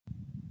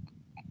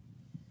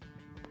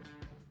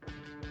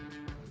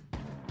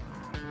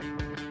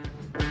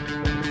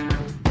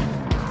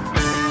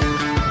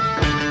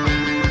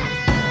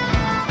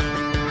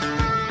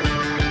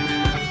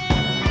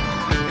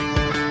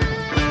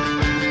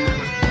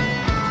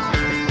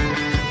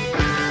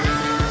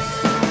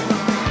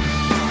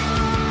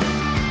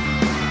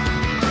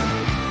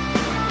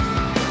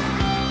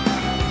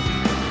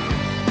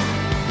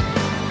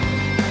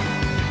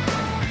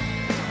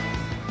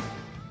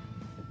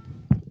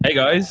Hey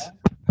guys.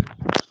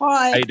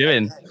 Hi. How you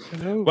doing?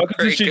 Hello. Welcome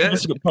to the Stupid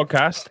Biscuits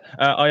podcast.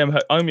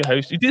 I'm your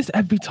host. You do this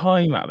every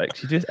time,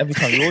 Alex. You do this every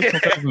time. You always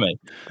talk over me.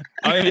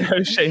 I am your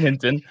host, Shane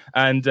Hinton,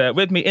 and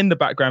with me in the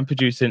background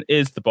producing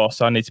is the boss.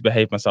 So I need to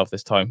behave myself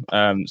this time.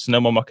 So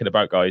no more mucking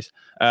about, guys.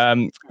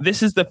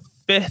 This is the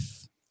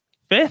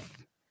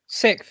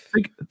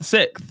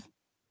sixth.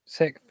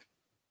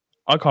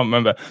 I can't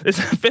remember. This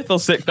is the fifth or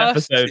sixth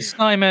episode.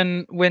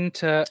 Simon,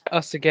 Winter,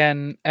 us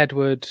again,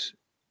 Edward,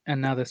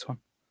 and now this one.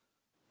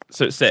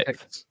 So it's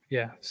sixth.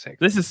 Yeah, sixth.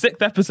 This is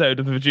sixth episode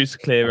of the Producer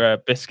Clear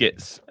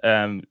Biscuits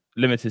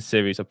limited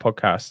series of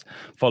podcasts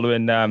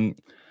following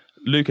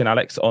Luke and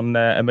Alex on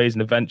their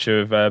amazing adventure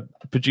of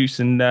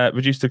producing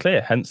Reduce to Clear,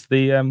 hence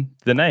the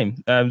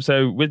name.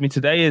 So with me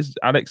today is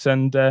Alex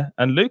and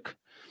Luke.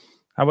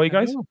 How are you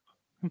guys?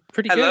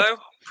 Pretty good. Hello,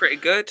 pretty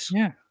good.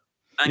 Yeah.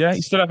 Thanks. Yeah,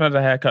 you still haven't had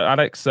a haircut,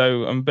 Alex,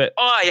 so I'm a bit...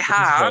 I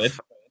have.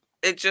 disappointed.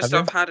 It's just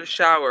Have I've had a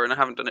shower and I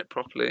haven't done it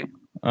properly.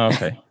 Oh,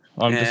 okay.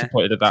 I'm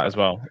disappointed at that as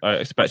well. I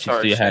expect you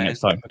to do your hair Shane.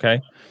 next time,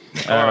 okay?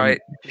 All right.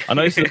 I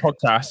know this is a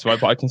podcast, right,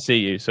 but I can see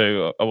you,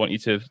 so I want you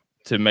to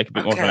make a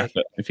bit more of an Okay. effort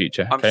in the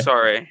future. I'm Okay?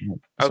 sorry.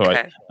 It's all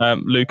Okay. right.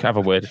 Luke, have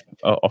a word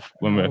off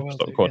when we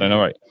stop recording.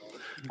 All right.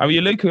 How are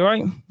you, Luke? All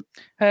right?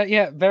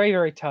 Yeah, very,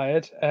 very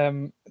tired.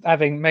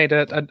 Having made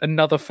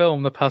another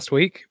film the past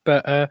week,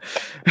 but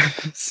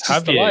it's just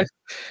Have the you? life.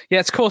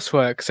 Yeah, it's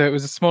coursework, so it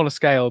was a smaller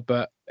scale,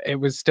 but it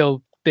was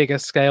still bigger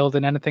scale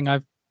than anything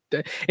I've.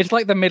 It's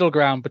like the middle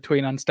ground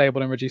between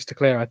Unstable and Reduced to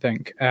Clear, I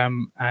think.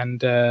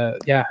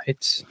 Yeah,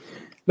 it's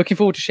looking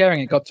forward to sharing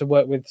it. Got to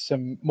work with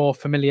some more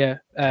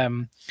familiar,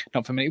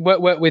 not familiar,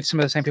 work with some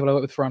of the same people I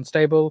work with for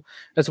Unstable,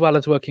 as well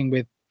as working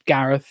with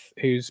Gareth,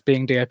 who's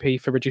being DOP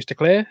for Reduced to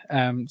Clear.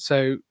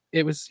 So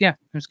it was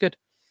good.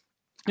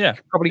 Yeah.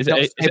 Probably Is not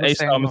it stable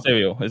A-star saying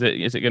material? Is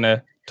it going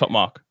to top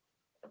mark?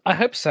 I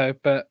hope so,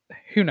 but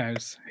who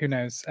knows? Who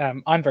knows?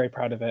 I'm very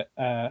proud of it,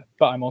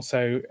 but I'm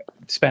also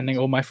spending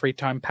all my free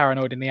time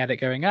paranoid in the edit,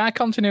 going,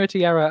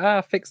 continuity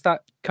error, fix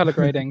that color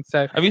grading.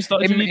 So Have you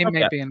started it your new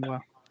may podcast? be in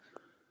well.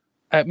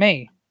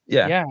 Me?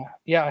 Yeah.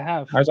 Yeah, I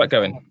have. How's that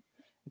going?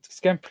 It's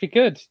going pretty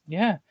good.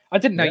 Yeah, I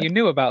didn't know Yeah. you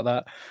knew about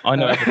that. I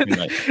know everything,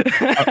 mate.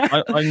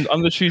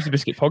 I'm the Tuesday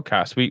Biscuit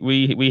podcast.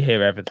 We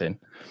hear everything.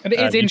 And it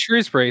is in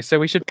Shrewsbury,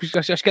 so I should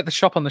get the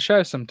shop on the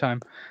show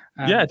sometime.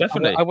 Yeah,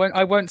 definitely.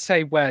 I won't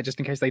say where, just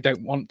in case they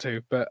don't want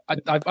to. But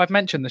I've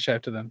mentioned the show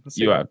to them.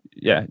 You have,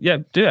 yeah,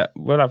 do it.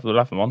 We'll have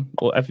them on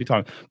every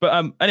time.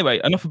 But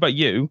anyway, enough about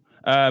you.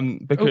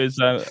 Because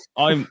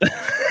I'm.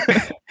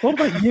 What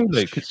about you,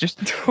 Luke? It's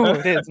just.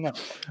 It is, isn't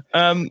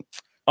it?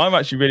 I'm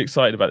actually really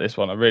excited about this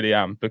one. I really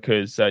am,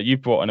 because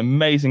you've brought an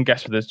amazing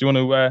guest with us. Do you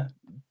want to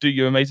do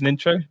your amazing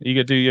intro? Are you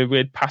gonna do your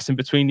weird passing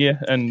between you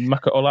and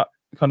muck it all up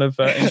kind of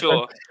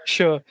intro?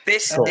 Sure.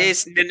 This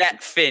is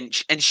Ninette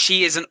Finch, and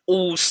she is an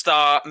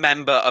all-star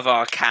member of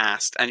our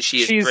cast, and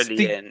she's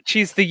brilliant.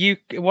 She's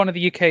one of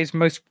the UK's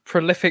most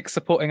prolific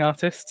supporting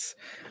artists,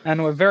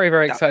 and we're very,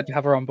 very excited to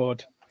have her on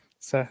board.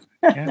 So,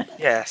 yeah.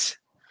 Yes,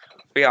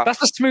 we are. That's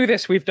the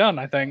smoothest we've done,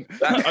 I think.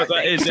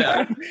 That is,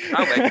 yeah.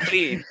 Oh, we're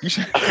clean.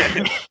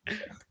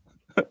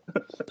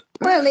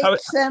 Well,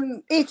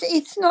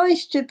 it's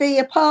nice to be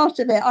a part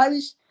of it. I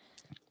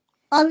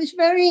was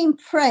very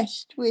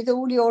impressed with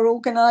all your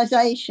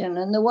organisation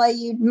and the way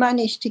you'd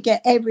managed to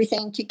get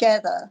everything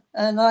together.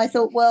 And I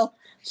thought, well,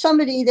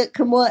 somebody that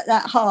can work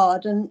that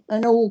hard and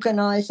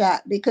organise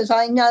that, because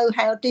I know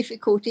how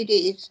difficult it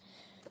is.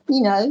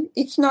 You know,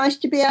 it's nice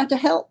to be able to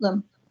help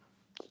them.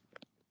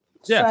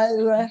 Yeah.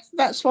 So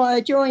that's why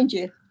I joined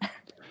you.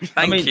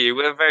 Thank you.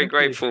 We're very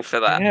grateful for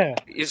that. Yeah.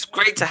 It's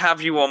great to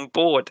have you on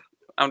board.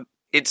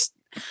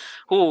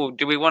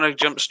 Do we want to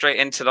jump straight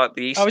into like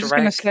the Easter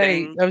egg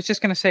thing? I was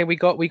just going to say we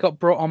got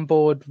brought on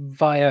board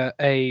via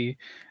we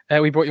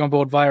brought you on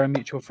board via a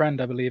mutual friend,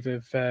 I believe,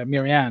 of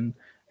Miriam,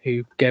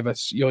 who gave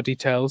us your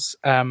details.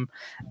 And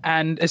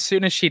as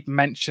soon as she'd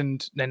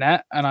mentioned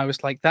Ninette, and I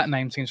was like, that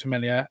name seems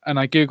familiar, and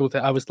I googled it,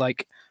 I was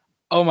like,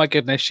 oh my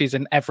goodness, she's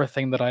in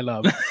everything that I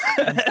love.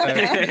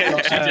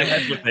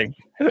 Everything.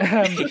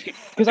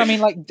 Because I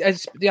mean, like,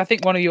 I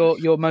think one of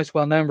your most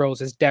well-known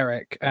roles is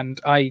Derek, and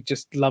I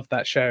just love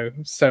that show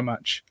so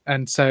much.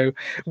 And so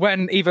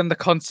when even the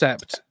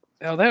concept,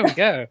 there we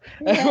go.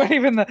 when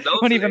even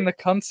the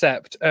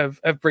concept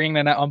of bringing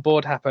Ninette on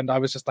board happened, I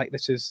was just like,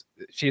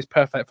 she is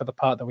perfect for the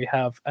part that we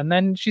have. And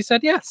then she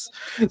said yes.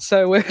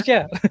 So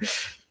yeah.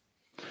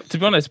 To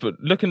be honest, but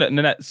looking at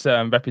Ninette's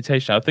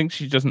reputation, I think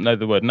she doesn't know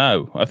the word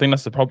no. I think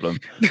that's the problem.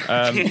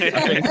 I think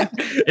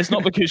it's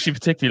not because she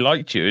particularly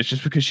liked you. It's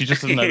just because she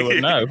just doesn't know the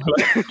word no.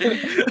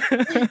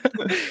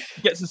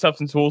 Gets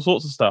herself into all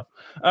sorts of stuff.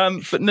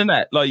 But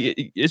Ninette, like,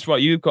 it's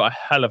right. You've got a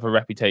hell of a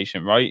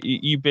reputation, right?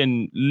 You've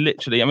been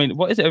literally, I mean,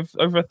 what is it,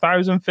 over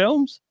 1,000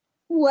 films?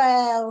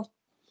 Well,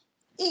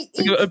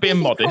 You're being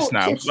modest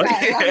now.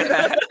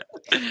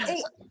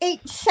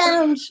 It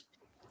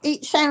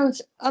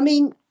sounds. I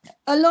mean,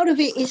 a lot of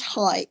it is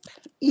hype.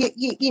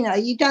 You know,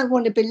 you don't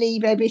want to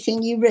believe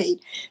everything you read.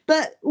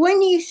 But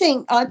when you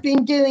think I've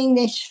been doing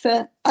this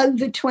for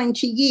over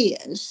 20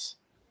 years,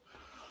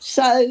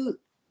 so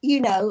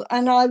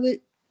and I was,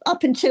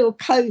 up until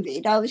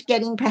COVID, I was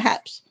getting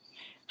perhaps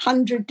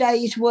 100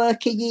 days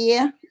work a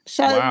year.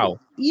 So, wow.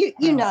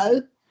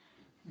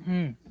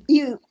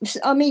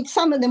 I mean,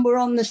 some of them were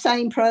on the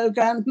same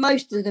program.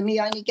 Most of them,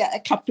 you only get a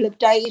couple of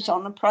days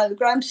on a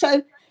program.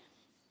 So,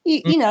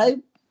 it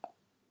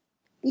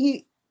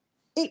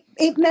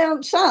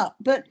mounts up.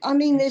 But, I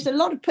mean, there's a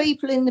lot of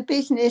people in the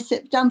business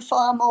that have done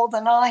far more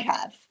than I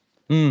have.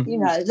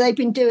 They've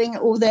been doing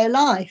it all their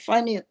life.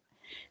 I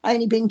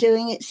only been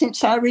doing it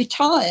since I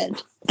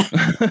retired.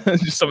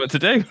 Just something to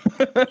do.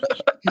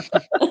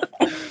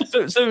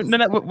 so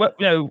Ninette,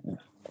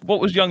 what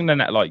was young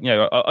Ninette like?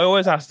 I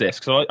always ask this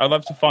because I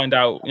love to find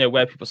out,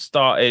 where people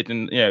started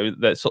and,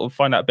 that sort of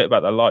find out a bit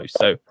about their life.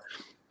 So,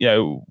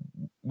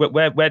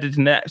 where did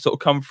Ninette sort of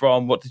come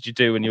from? What did you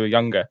do when you were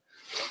younger?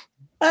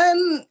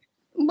 Well,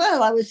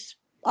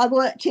 I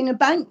worked in a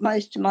bank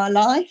most of my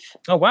life.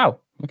 Oh, wow.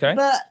 Okay.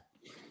 But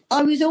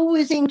I was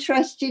always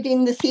interested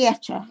in the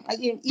theatre.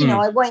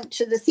 I went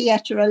to the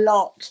theatre a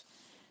lot.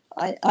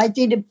 I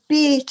did a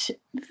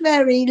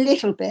very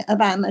little bit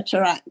of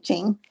amateur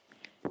acting.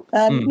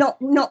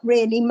 Not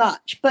really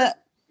much,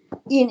 but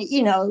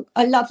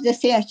I love the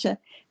theatre,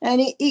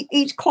 and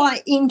it's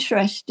quite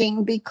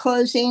interesting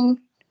because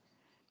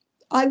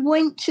I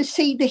went to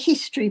see the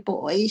History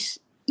Boys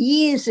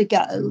years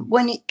ago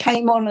when it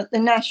came on at the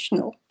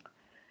National.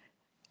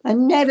 I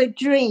never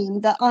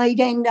dreamed that I'd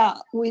end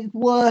up with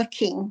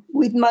working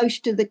with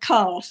most of the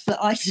cast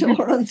that I saw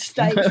on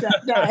stage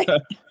that day.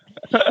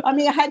 I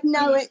mean, I had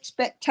no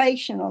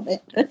expectation of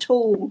it at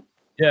all.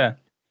 Yeah.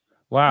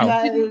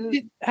 Wow.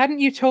 Didn't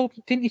you tell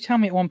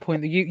me at one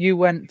point that you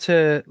went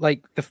to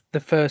like the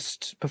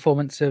first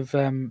performance of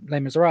Les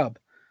Miserables?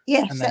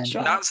 Yes, that's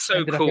right. That's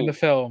so cool. In the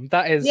film.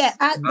 That is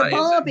at the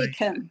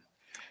Barbican.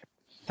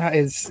 That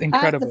is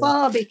incredible. At the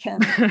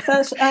Barbican.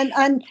 First,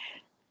 and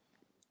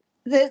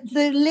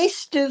the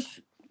list of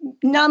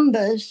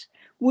numbers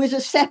was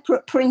a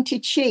separate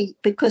printed sheet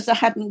because I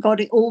hadn't got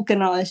it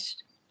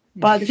organised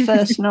by the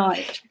first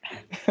night.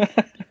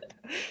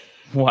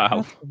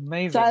 Wow. That's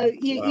amazing. So,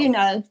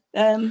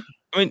 I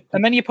mean,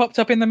 and then you popped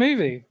up in the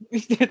movie.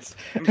 Yes,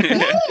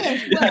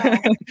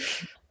 well,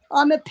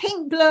 I'm a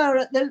pink blur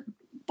at the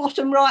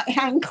bottom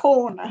right-hand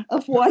corner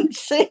of one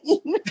scene.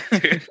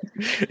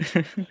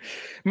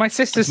 My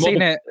sister's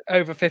seen it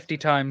over 50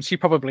 times. She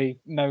probably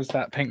knows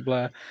that pink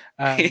blur.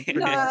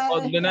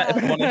 Ninette,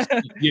 if I'm honest,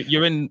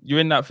 you're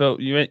in that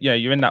film.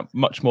 You're in that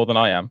much more than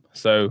I am.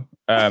 So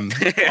I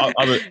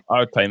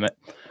would claim it.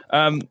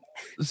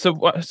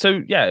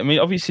 So yeah, I mean,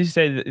 obviously, you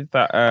say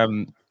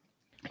that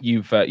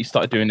you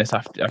started doing this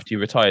after you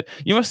retired.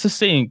 You must have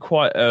seen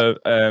quite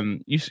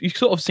you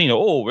sort of seen it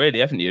all, really,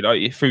 haven't you?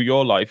 Like through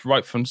your life,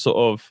 right from sort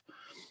of,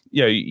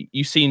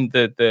 you've seen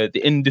the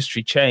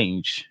industry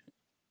change,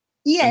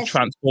 and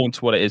transform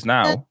to what it is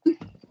now.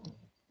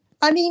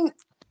 I mean,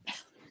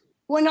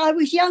 when I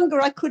was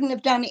younger, I couldn't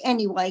have done it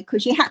anyway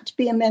because you had to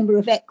be a member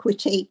of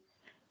Equity,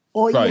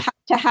 or you had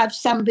to have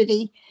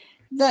somebody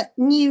that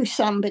knew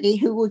somebody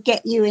who would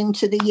get you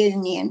into the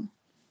union.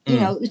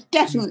 It was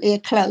definitely a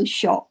closed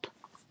shop.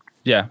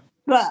 Yeah.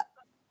 But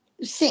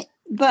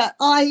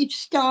I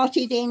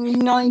started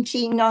in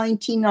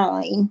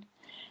 1999,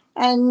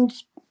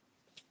 and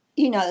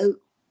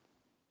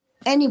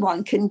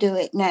anyone can do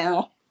it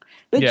now.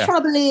 The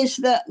trouble is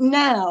that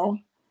now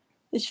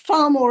there's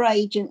far more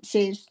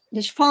agencies,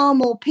 there's far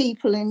more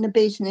people in the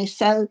business,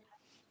 so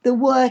the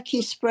work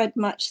is spread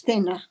much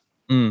thinner.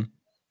 You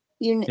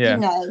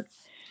know.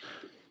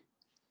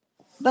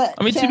 But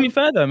I mean, to be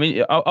fair, though, I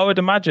mean, I would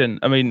imagine.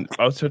 I mean,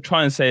 I was to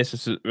try and say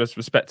this as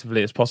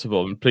respectively as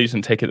possible, and please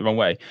don't take it the wrong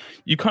way.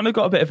 You kind of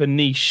got a bit of a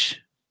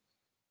niche,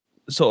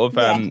 sort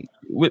of,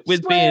 with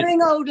swearing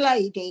being old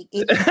lady.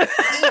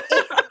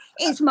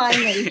 It's my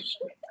niche.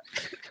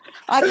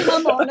 I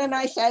come on and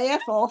I say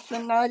F off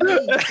and I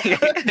leave.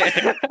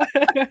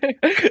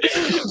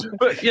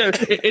 But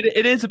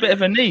it is a bit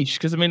of a niche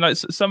because I mean, like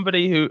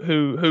somebody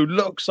who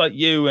looks like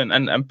you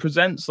and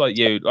presents like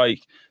you,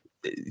 like.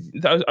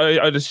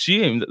 I'd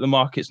assume that the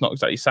market's not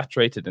exactly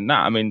saturated in that.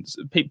 I mean,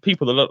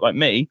 people that look like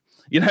me,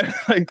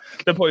 like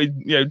they're probably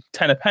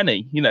 10 a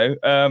penny,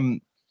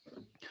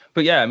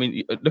 But yeah, I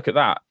mean, look at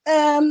that.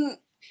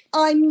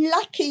 I'm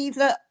lucky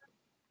that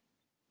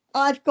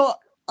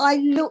I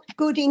look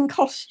good in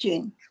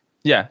costume.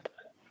 Yeah.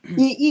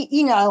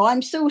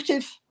 I'm sort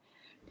of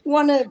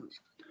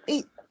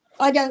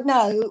I don't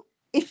know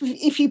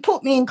if you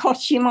put me in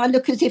costume, I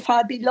look as if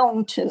I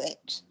belong to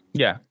it.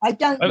 Yeah, I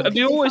don't. Have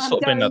you always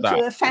sort of been like that?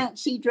 To a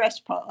fancy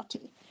dress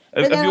party.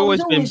 Have you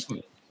always been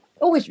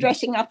always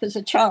dressing up as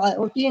a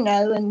child?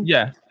 And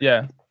yeah.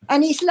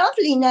 And it's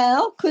lovely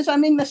now because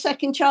I'm in my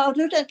second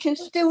childhood. I can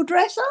still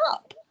dress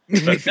up.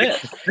 That's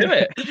it. Do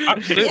it.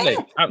 Absolutely,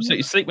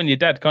 absolutely. Sleep when you're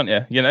dead, can't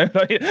you?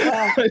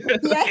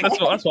 That's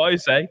what I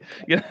say.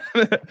 You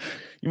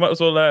might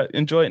as well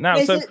enjoy it now.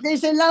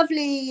 There's a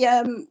lovely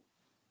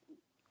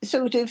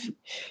sort of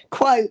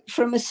quote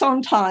from a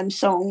Sondheim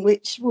song,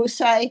 which will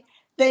say,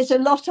 "There's a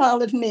lot I'll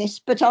have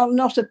missed, but I'll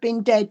not have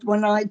been dead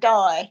when I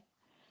die."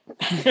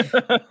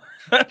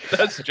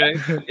 That's true.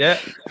 Yeah.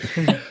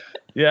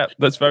 Yeah,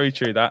 that's very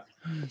true. That.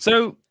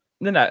 So,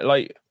 Ninette,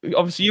 like,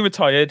 obviously you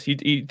retired.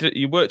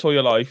 You worked all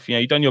your life.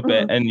 You done your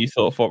bit, and you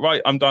thought,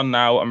 right, I'm done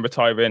now. I'm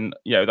retiring.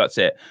 That's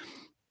it.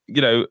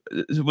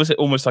 Was it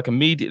almost like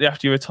immediately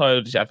after you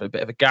retired? Did you have a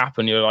bit of a gap,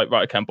 and you're like,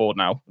 right, okay, I'm bored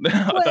now?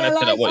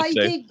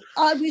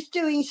 I was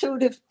doing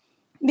sort of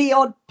the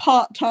odd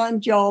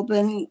part-time job,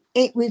 and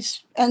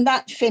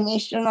that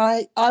finished, and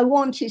I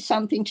wanted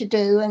something to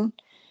do, and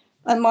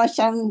my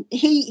son,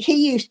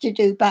 he used to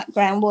do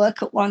background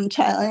work at one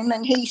time,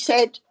 and he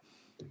said,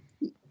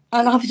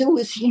 and I was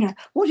always,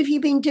 what have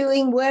you been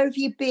doing? Where have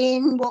you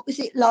been? What was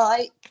it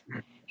like?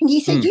 And he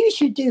said, you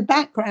should do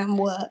background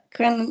work.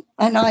 And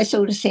I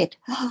sort of said,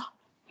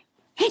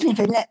 they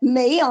never let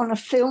me on a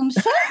film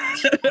set.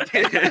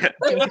 They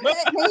never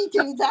let me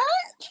do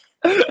that.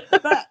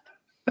 But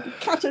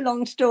cut a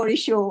long story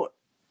short,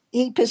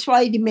 he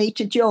persuaded me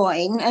to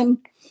join, and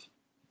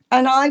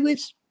I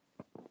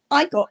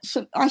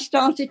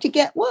started to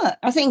get work.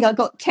 I think I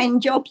got 10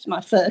 jobs my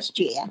first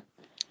year.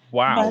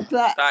 Wow.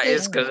 But that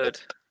is good.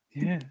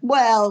 Yeah.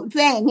 Well,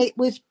 then it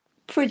was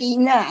pretty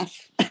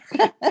naff.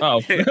 Oh.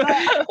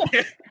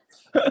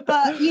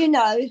 but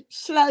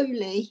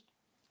slowly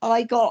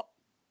I got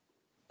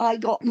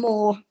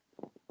more,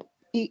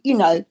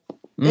 there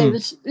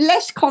was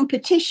less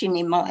competition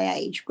in my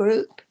age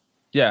group.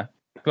 Yeah.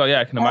 Well,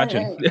 yeah, I can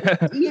imagine.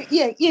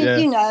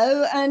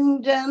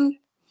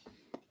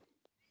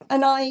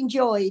 And I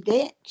enjoyed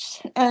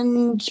it.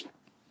 And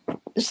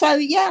so,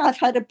 I've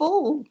had a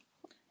ball.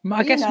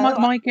 I guess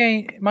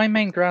my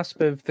main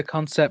grasp of the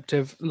concept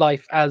of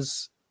life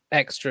as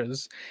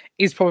extras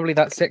is probably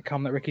that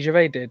sitcom that Ricky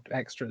Gervais did,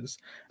 Extras,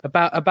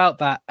 about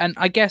that. And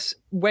I guess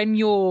when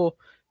you're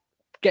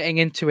getting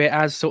into it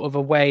as sort of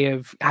a way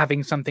of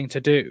having something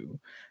to do,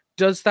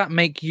 does that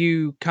make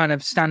you kind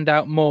of stand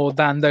out more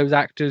than those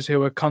actors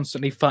who are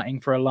constantly fighting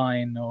for a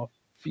line or,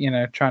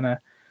 trying to...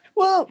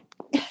 Well,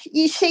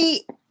 you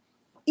see,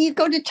 you've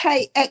got to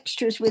take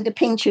extras with a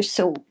pinch of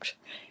salt.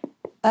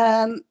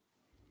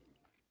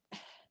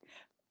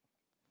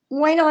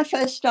 When I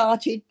first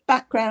started,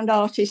 background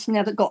artists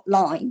never got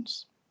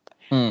lines.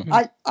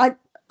 I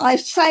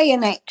say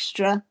an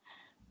extra.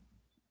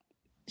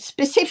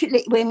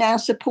 Specifically, we're now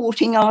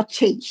supporting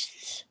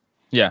artists.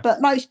 Yeah. But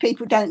most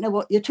people don't know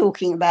what you're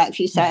talking about. If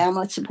you say I'm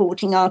a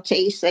supporting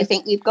artist, they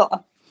think you've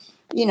got,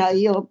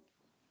 you're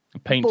a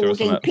painter or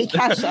something.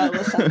 Picasso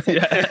or something.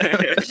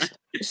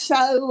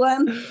 So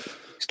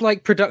it's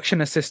like production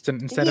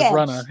assistant instead of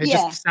runner. It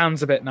just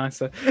sounds a bit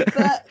nicer.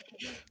 But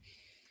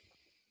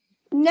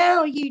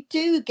now you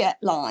do get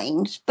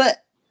lines,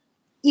 but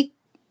you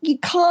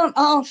can't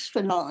ask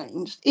for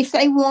lines. If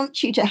they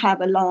want you to have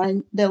a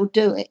line, they'll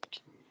do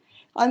it.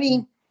 I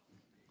mean,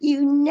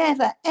 you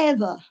never,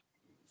 ever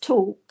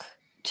talk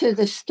to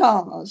the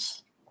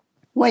stars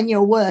when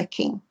you're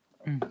working.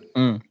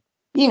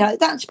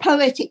 That's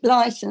poetic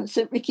license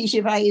that Ricky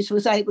Gervais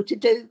was able to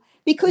do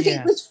because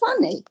it was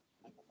funny.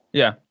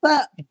 Yeah.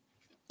 But,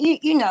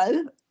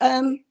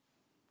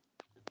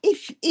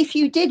 if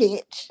you did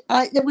it,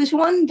 there was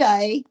one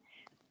day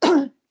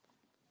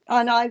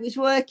and I was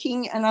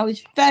working, and I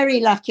was very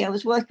lucky. I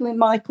was working with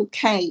Michael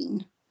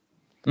Caine.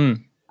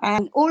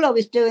 And all I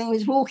was doing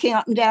was walking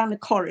up and down the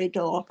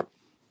corridor,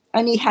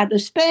 and he had a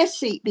spare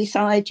seat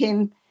beside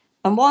him.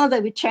 And while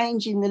they were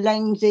changing the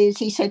lenses,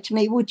 he said to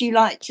me, "Would you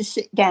like to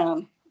sit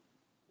down?"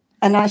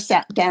 And I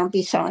sat down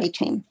beside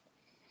him.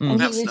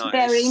 And he was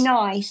very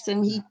nice.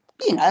 And he,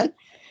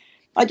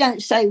 I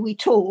don't say we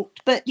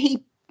talked, but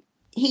he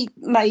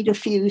made a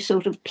few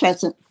sort of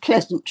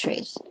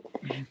pleasantries.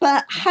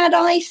 But had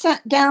I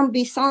sat down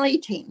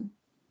beside him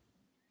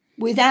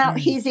without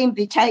his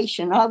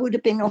invitation, I would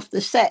have been off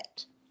the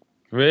set.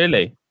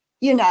 Really?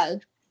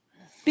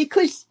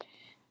 Because,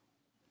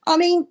 I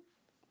mean,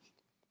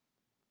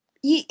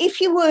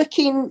 if you work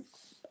in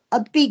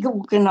a big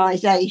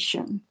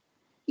organisation,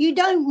 you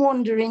don't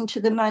wander into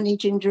the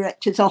managing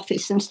director's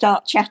office and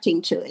start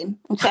chatting to him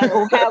and say,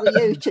 "Oh, how are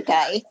you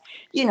today?"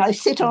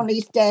 Sit on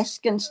his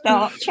desk and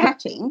start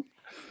chatting.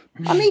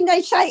 I mean,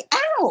 they say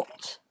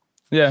out.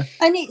 Yeah.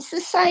 And it's the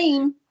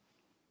same,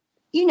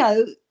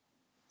 you're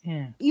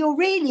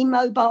really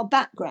mobile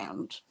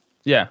background.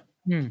 Yeah.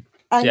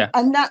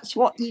 And that's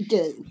what you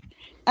do.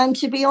 And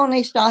to be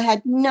honest, I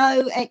had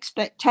no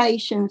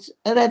expectations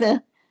of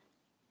ever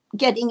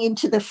getting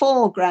into the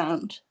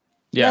foreground,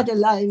 let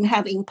alone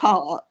having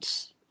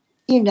parts,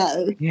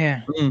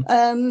 Yeah.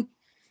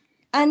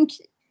 And I'm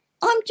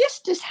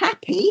just as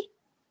happy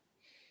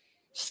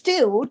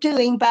still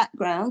doing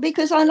background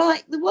because I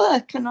like the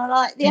work and I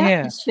like the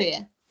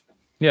atmosphere.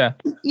 Yeah.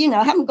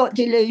 I haven't got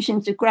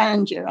delusions of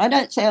grandeur. I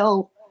don't say,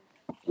 "Oh,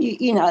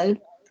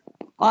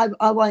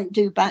 I won't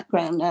do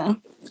background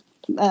now."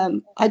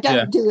 I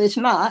don't do as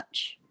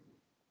much.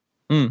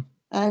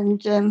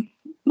 And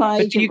my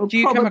agent would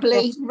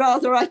probably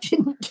rather I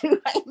didn't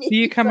do anything. Do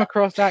you come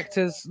across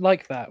actors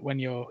like that when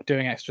you're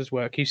doing extras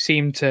work? You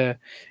seem to,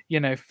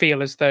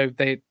 feel as though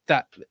they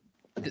deserve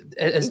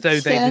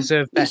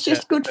better. It's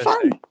just good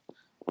fun.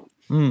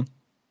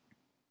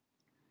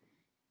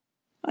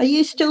 Are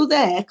you still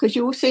there? Because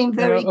you all seem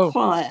very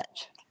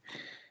quiet.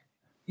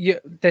 Yeah,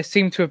 there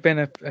seemed to have been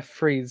a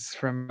freeze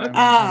from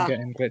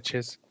getting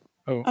glitches.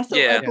 Oh, I thought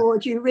I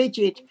bored you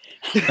rigid.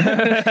 It's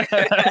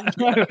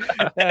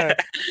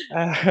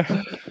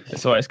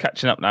all right, it's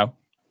catching up now.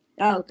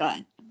 Oh,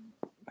 God.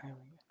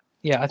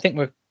 Yeah, I think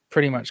we're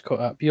pretty much caught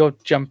up. You're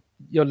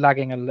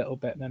lagging a little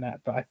bit,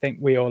 Ninette, but I think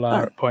we all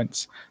are at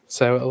points.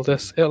 So it'll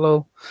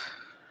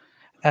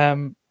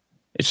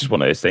it's just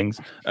one of those things.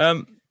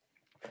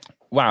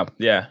 Wow,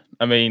 yeah.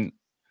 I mean,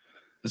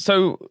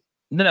 so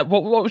Ninette,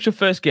 what was your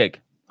first gig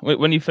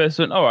when you first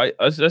went? All right,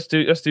 let's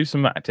do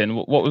some acting.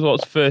 What was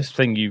the first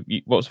thing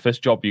what was the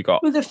first job you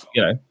got?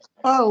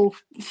 Well,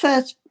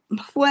 first.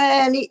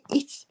 Well,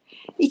 it's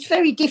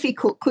very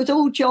difficult because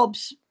all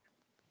jobs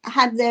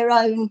have their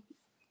own,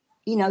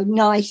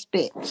 nice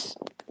bits.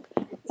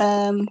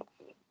 I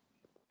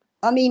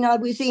mean, I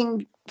was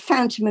in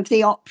Phantom of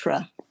the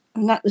Opera,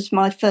 and that was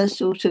my first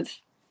sort of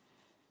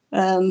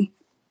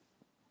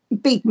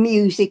big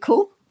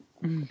musical.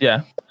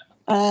 Yeah.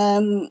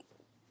 Was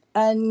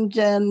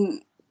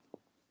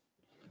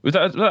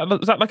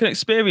that like an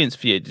experience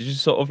for you? Did you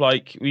sort of were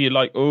you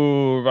like,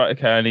 oh right,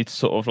 okay, I need to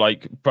sort of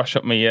like brush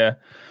up my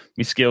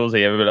skills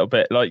here a little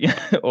bit, like,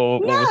 or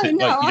was it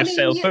like you just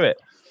sailed through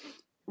it?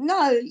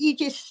 No, you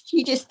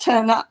just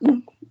turn up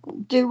and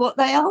do what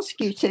they ask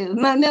you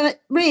to.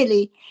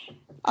 Really,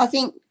 I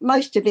think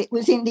most of it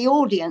was in the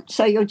audience,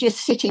 so you're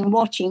just sitting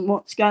watching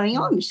what's going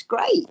on. It's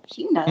great,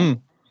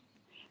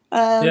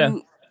 Yeah.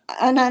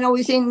 And then I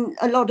was in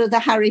a lot of the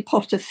Harry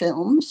Potter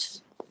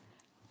films,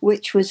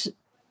 which was,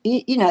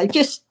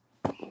 just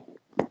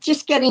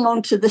getting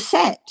onto the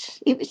set.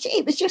 It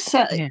was just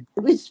it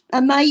was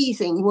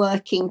amazing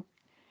working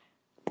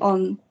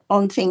on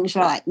things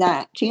like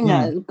that,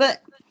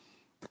 But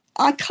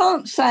I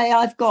can't say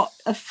I've got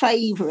a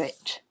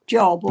favourite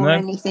job or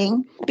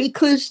anything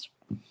because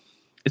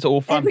it's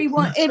all fun.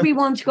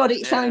 Everyone's got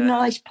its own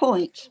nice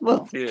points.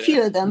 Well,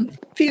 few of them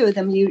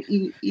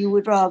you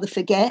would rather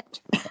forget.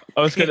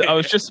 I was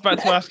just about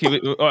to ask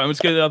you. All right, let's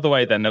go the other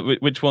way then.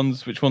 Which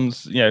ones?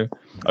 You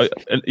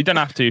don't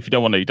have to if you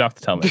don't want to. You don't have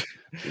to tell me.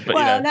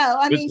 But, no.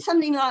 I mean,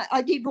 something like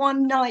I did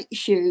one night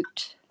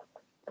shoot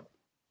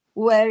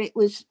where it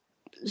was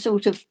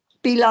sort of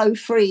below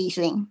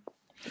freezing.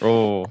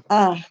 Oh.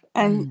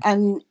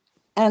 And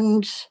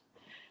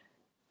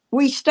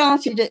we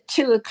started at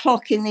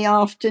 2:00 in the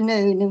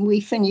afternoon and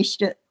we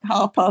finished at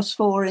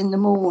 4:30 in the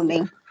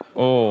morning.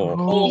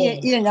 Oh.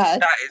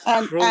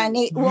 And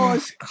it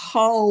was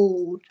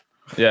cold.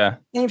 Yeah.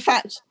 In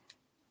fact,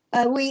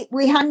 we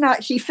hadn't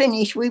actually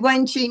finished. We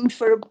went in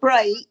for a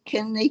break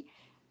and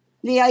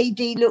the AD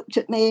looked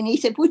at me and he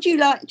said, "Would you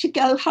like to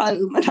go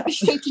home?" And I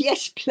said,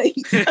 "Yes,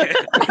 please."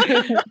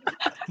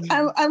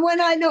 and when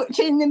I looked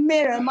in the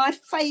mirror, my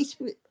face,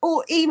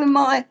 or even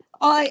my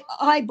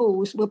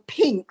eyeballs were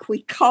pink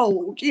with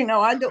cold.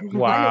 I looked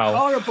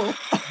horrible.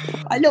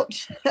 I don't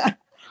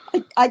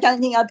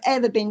think I've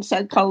ever been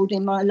so cold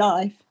in my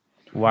life.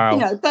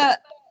 Wow.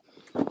 But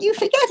you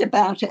forget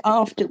about it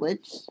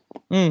afterwards.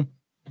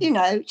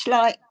 It's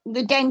like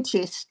the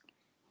dentist.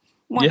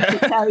 Once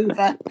it's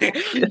over,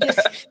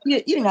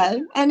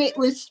 and it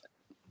was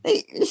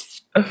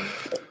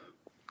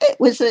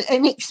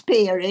an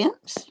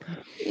experience,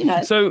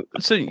 So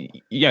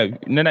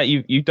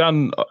Ninette, you've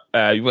done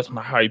you've worked on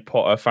Harry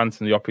Potter,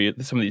 Phantom of the Opera,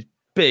 some of these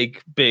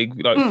big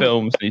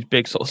films, and these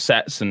big sort of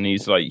sets, and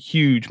these like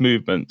huge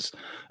movements.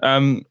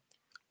 But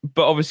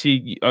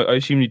obviously, I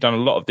assume you've done a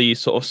lot of these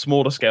sort of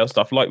smaller scale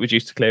stuff, like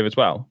Reduced to Clear as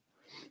well.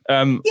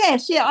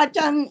 Yes, I've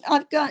done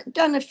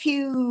a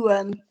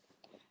few.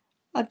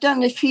 I've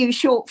done a few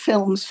short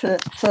films for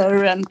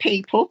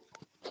people.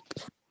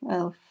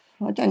 Oh,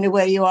 I don't know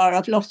where you are.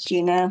 I've lost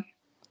you now.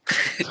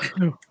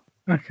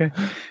 Okay,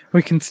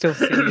 we can still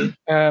see you.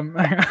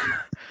 Now.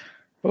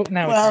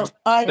 Well,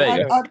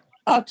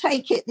 I'll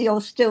take it that you're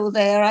still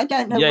there. I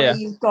don't know where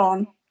you've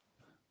gone.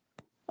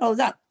 Oh,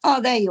 there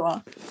you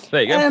are.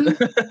 There you go.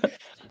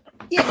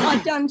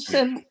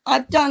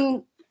 I've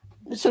done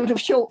sort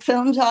of short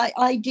films.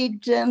 I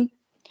did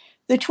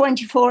the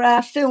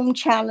 24-hour film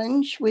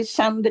challenge with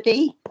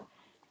somebody.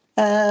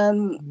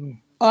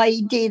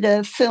 I did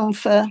a film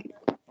for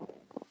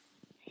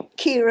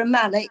Kira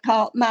Malik,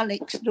 Art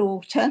Malik's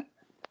daughter.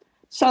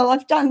 So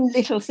I've done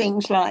little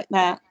things like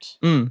that,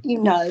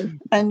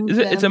 And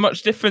is there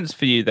much difference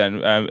for you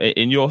then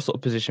in your sort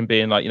of position,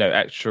 being like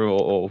extra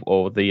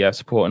or the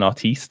supporting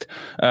artiste,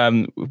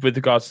 with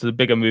regards to the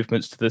bigger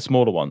movements to the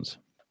smaller ones?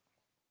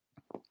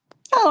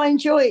 Oh, I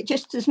enjoy it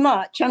just as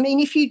much. I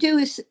mean, if you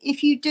do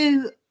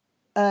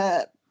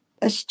a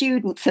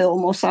student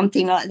film or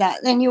something like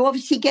that, then you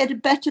obviously get a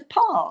better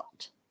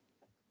part.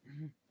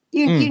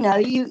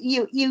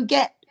 You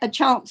get a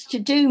chance to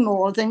do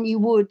more than you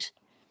would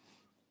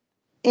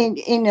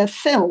in a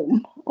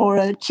film or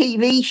a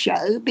TV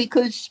show,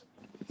 because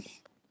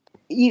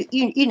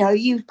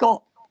you've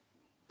got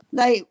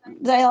they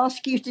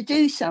ask you to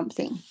do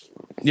something.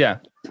 Yeah.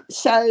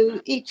 So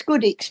it's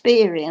good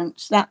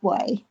experience that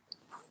way.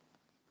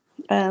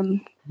 And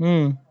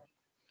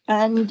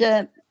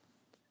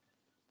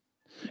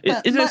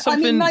Is there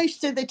something? I mean,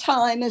 most of the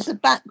time, as a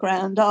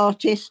background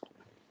artist,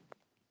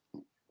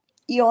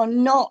 you're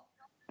not.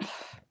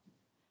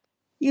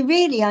 You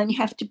really only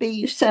have to be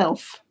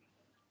yourself.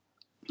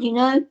 You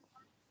know,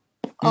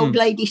 old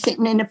lady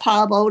sitting in a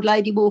pub, old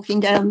lady walking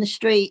down the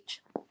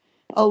street,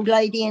 old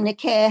lady in a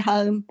care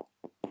home.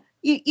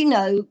 You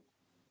know,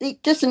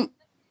 it doesn't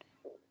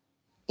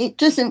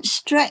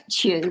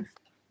stretch you.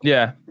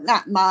 Yeah.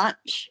 That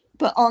much.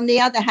 But on the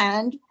other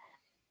hand,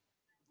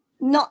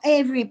 not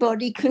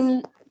everybody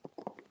can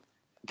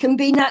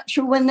be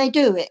natural when they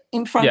do it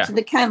in front of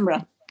the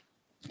camera.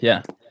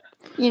 Yeah.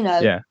 You know.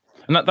 Yeah.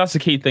 And that's the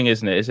key thing,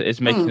 isn't it?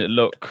 It's making it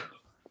look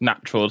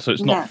natural, so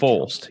it's not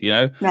forced, you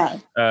know? No.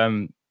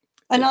 And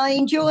I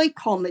enjoy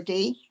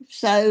comedy,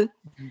 so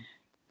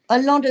a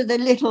lot of the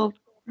little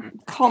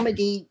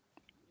comedy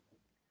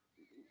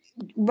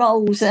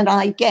roles that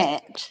I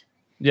get,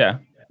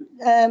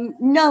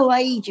 no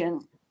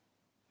agent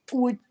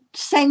would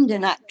send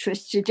an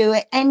actress to do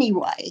it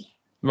anyway.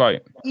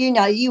 Right. You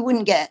know, you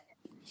wouldn't get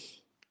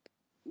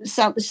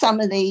some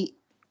of the,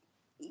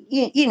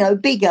 you know,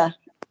 bigger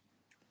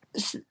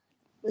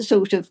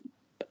sort of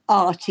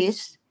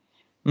artists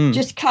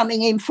just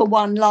coming in for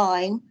one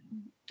line,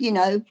 you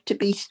know, to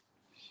be,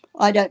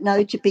 I don't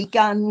know, to be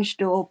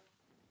gunged or,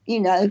 you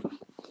know,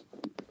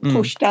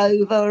 pushed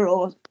over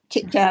or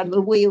tipped out of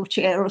a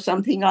wheelchair or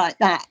something like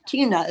that,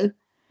 you know.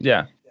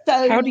 Yeah.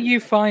 So, how do you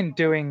find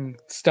doing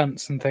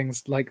stunts and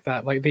things like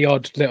that, like the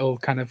odd little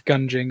kind of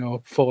gunging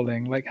or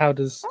falling? Like, how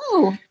does?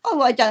 Oh,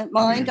 I don't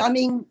mind. I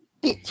mean,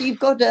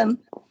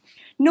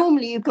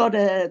 normally you've got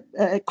a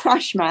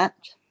crash mat.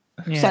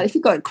 Yeah. So if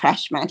you've got a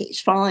crash mat,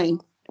 it's fine.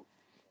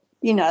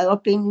 You know,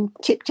 I've been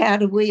tipped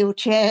out of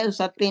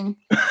wheelchairs. I've been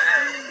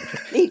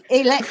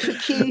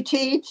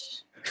electrocuted.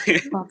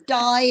 I've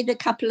died a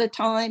couple of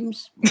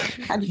times.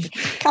 Had a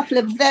couple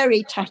of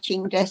very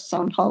touching deaths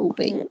on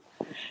Holby.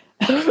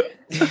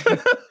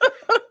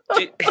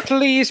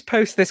 Please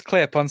post this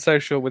clip on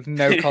social with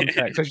no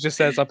context. It just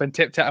says I've been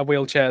tipped out of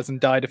wheelchairs and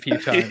died a few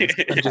times.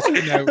 And just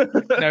no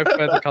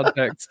further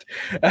context.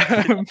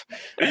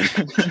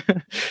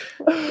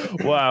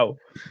 Wow.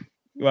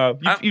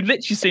 You've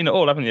literally seen it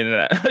all, haven't you,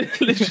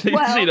 Ninette? Literally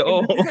seen it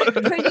all.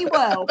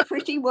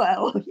 Pretty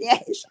well,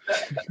 yes.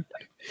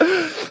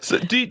 So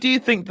do you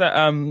think that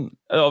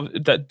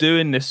that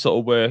doing this sort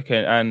of work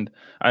and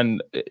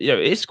you know,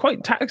 it's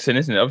quite taxing,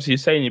 isn't it? Obviously, you're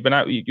saying you've been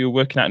out, you're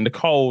working out in the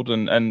cold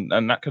and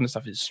that kind of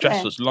stuff. It's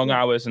stressful, it's long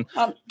hours. And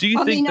do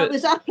you think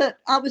that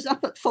I was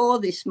up at 4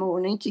 this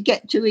morning to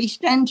get to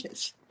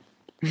EastEnders.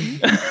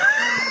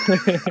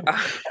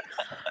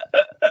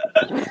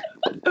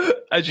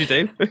 As you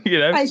do, you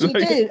know. As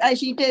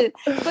you do.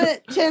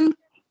 But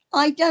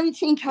I don't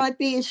think I'd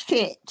be as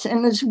fit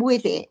and as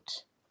with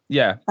it.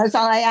 Yeah. As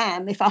I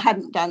am if I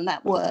hadn't done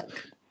that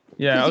work.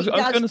 Yeah, I was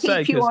going to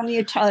say, keep you on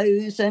your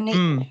toes, and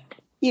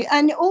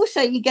and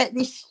also you get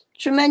this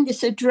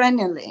tremendous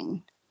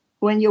adrenaline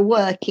when you're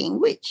working,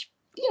 which,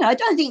 you know, I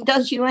don't think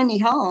does you any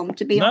harm,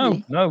 to be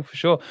honest. No, for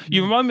sure.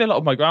 You remind me a lot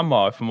of my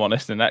grandma, if I'm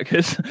honest, in that,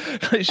 because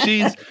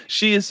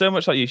she is so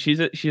much like you.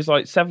 She's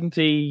like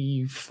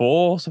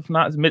 74, something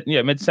like that, mid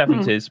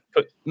 70s.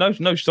 But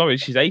no, sorry,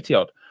 she's 80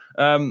 odd,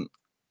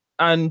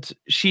 and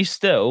she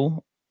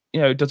still, you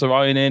know, does her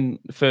ironing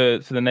for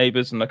the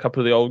neighbours and a couple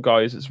of the old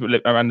guys that's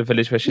around the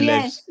village where she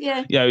lives.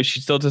 Yeah. You know,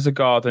 she still does a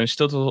garden, she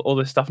still does all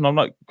this stuff. And I'm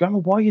like, Grandma,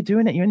 why are you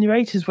doing it? You're in your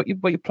 80s. What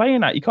you're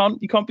playing at? You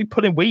can't be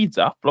pulling weeds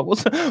up. Like,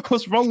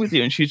 what's wrong with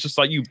you? And she's just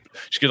like,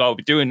 she goes, I'll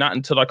be doing that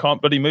until I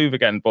can't bloody move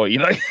again, boy. You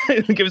know,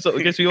 gives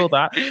me all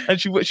that. And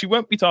she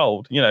won't be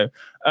told, you know.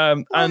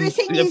 Well, and the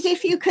thing is,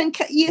 if you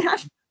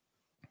have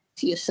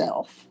to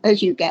yourself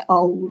as you get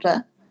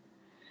older,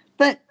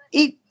 but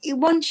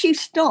once you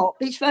stop,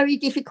 it's very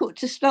difficult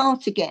to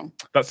start again.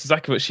 That's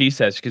exactly what she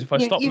says. Because if I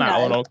stop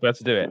now, I'm not going to be able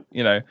to do it.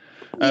 You know,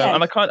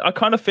 and I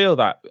kind of feel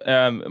that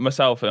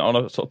myself on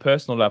a sort of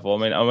personal level. I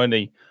mean, I'm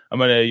only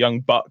a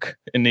young buck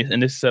in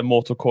this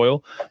mortal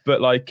coil,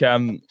 but like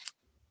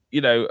you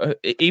know,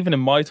 even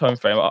in my time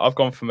frame, I've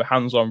gone from a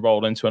hands-on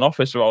role into an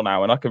office role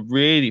now, and I can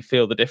really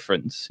feel the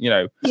difference, you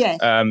know. Yeah.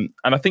 And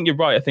I think you're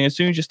right. I think as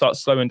soon as you start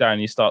slowing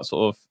down, you start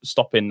sort of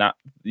stopping that,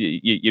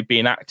 you're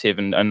being active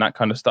and that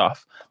kind of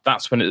stuff.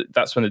 That's when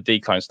the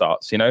decline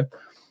starts, you know.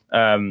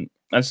 And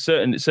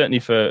certainly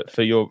for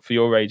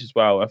your age as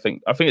well. I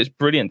think it's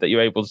brilliant that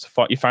you're able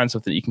to find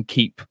something that you can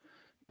keep.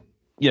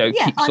 You know,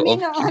 yeah.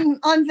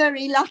 I'm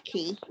very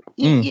lucky,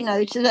 you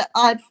know, so that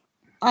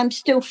I'm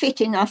still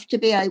fit enough to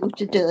be able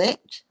to do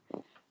it,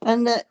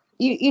 and that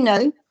you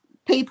know,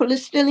 people are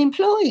still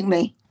employing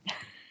me.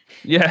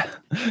 Yeah.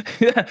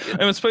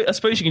 And I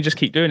suppose you can just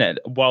keep doing it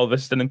while they're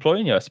still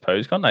employing you, I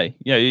suppose, can't they?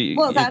 Yeah.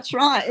 That's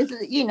right.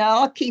 You know,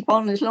 I'll keep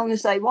on as long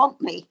as they want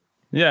me.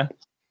 Yeah.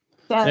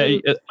 So,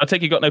 I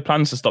take you got no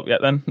plans to stop yet,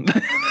 then?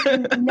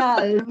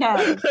 No.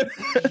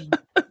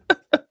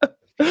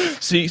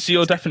 So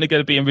you're definitely going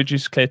to be in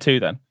Reduced Clear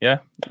 2 then, yeah?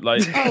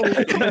 Like,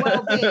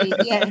 well be,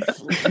 yes.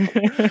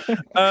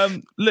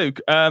 Luke,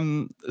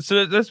 so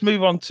let's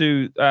move on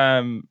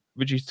to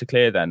Reduced to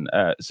Clear then.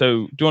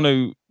 So do you want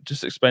to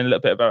just explain a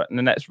little bit about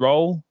Ninette's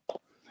role?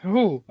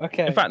 Oh,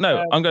 okay. In fact,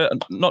 no, I'm going to,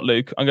 not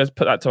Luke, I'm going to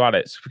put that to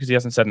Alex because he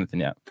hasn't said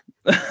anything yet.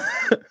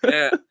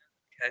 Yeah.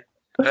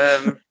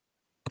 Okay.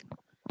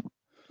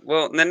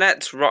 Well,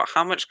 Ninette's role,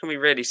 how much can we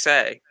really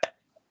say,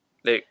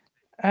 Luke?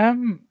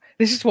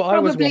 This is what I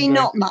was wondering.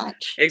 Probably not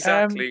much.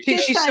 Exactly.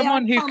 Just She's say,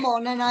 someone who come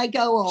on, and I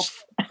go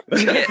off.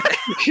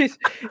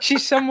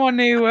 she's someone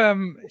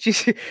who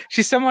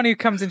she's someone who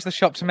comes into the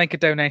shop to make a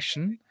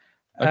donation.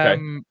 Okay.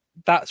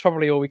 That's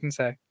probably all we can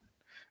say.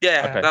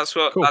 Yeah, Okay. that's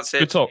what. Cool. That's it.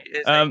 Good talk.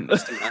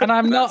 And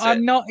I'm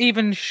not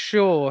even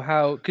sure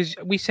how, because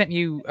we sent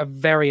you a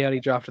very early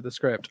draft of the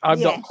script. I'm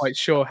not quite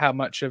sure how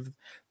much of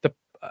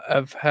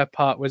her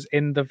part was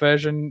in the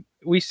version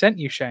we sent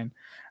you, Shane.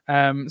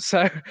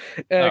 Because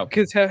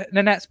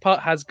Ninette's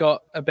part has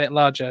got a bit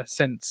larger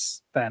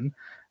since then.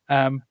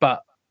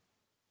 But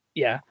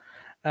yeah.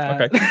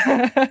 Okay.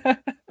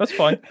 That's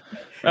fine.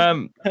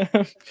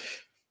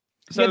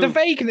 So the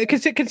vague,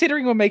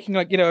 considering we're making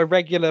a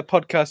regular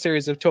podcast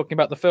series of talking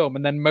about the film,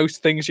 and then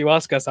most things you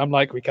ask us, I'm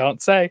like, we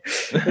can't say.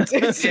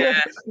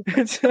 To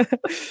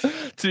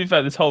be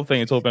fair, this whole thing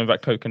has all been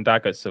about cloak and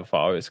daggers so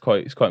far. It's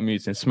quite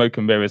amusing. Smoke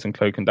and mirrors and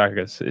cloak and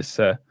daggers. It's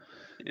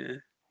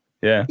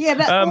yeah.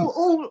 But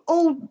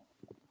all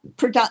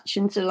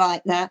productions are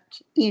like that.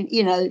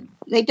 You know,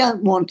 they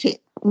don't want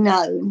it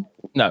known.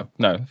 No,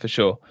 for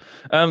sure.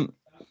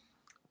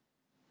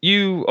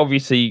 You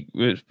obviously,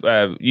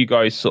 you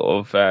guys sort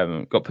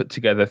of got put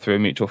together through a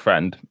mutual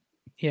friend.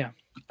 Yeah.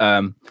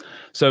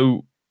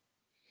 So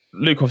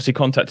Luke obviously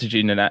contacted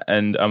you, Ninette,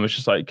 and I was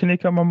just like, "Can you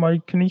come in my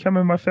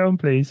film,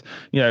 please?"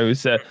 You know,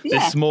 it's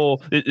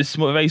this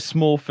very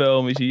small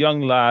film. He's a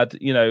young lad.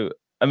 You know,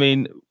 I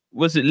mean,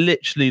 was it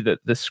literally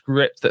the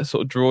script that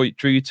sort of drew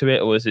you to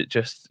it, or was it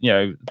just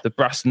the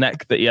brass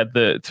neck that he had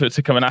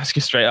to come and ask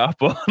you straight up,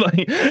 or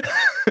like?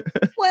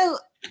 Well.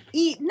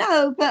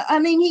 No, but I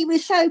mean, he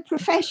was so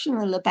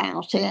professional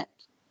about it,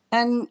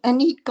 and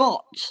he'd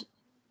got,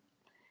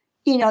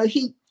 he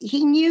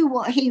knew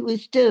what he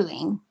was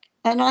doing,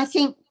 and I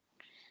think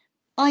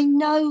I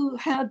know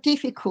how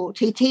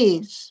difficult it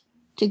is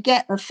to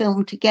get a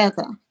film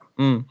together,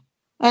 and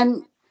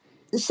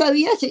so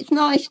yes, it's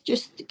nice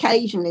just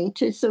occasionally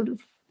to sort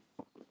of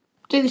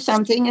do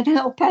something and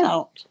help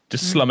out.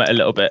 Just slum it a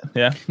little bit,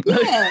 yeah.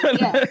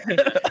 Yeah.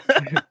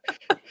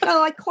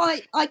 No, I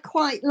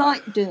quite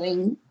like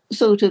doing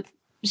sort of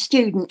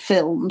student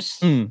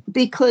films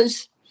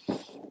because,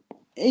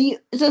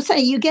 as I say,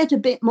 you get a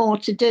bit more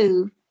to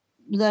do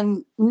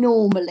than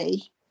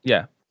normally.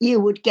 Yeah, you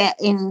would get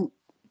in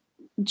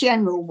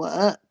general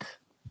work,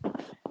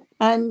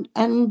 and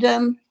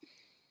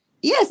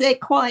yes, they're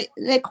quite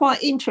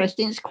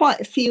interesting. There's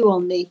quite a few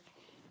on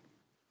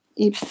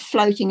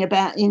floating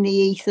about in the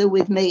ether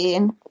with me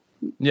in.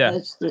 Yeah,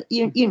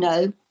 you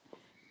know,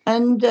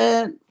 and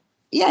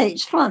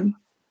it's fun.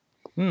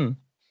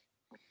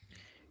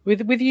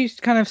 With you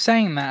kind of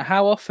saying that,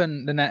 how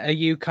often, Ninette, are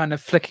you kind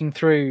of flicking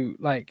through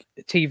like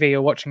TV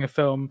or watching a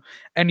film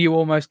and you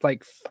almost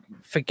like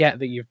forget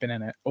that you've been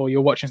in it, or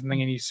you're watching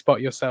something and you spot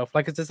yourself?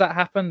 Like, does that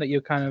happen that you're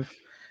kind of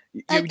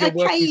you're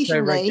working so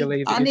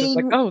regularly that you're just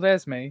like, oh,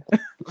 there's me?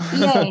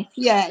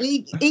 Yeah.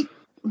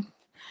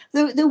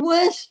 The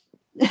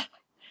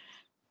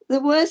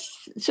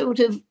worst sort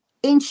of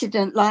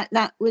incident like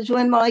that was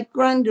when my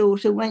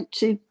granddaughter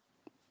went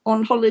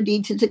on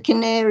holiday to the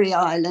Canary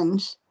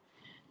Islands.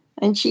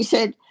 And she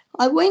said,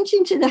 I went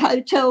into the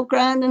hotel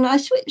ground and I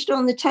switched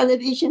on the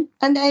television,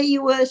 and there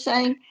you were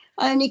saying,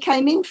 I only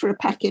came in for a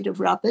packet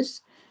of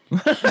rubbers.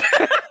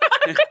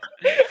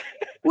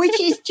 Which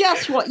is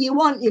just what you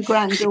want your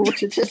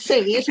granddaughter to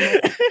see,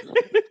 isn't it?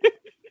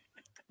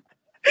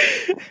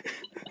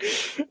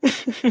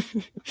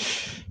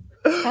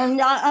 And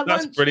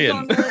that's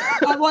brilliant.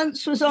 I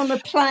once was on a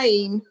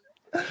plane,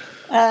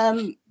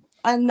 and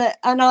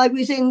I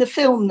was in the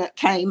film that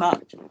came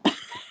up.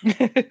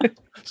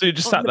 So you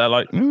just sat there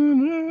like. I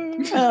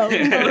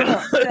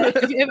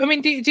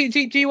mean,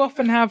 do you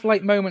often have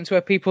like moments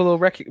where people will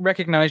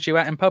recognize you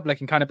out in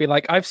public and kind of be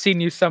like, "I've seen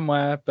you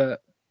somewhere,"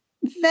 but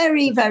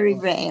very, very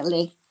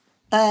rarely.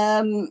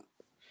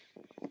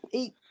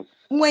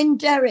 When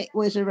Derek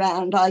was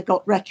around, I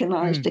got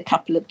recognised a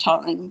couple of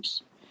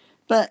times,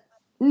 but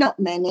not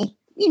many.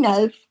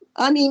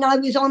 I mean, I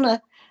was on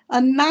a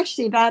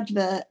massive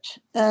advert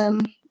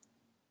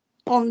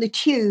on the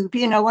tube,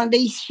 one of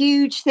these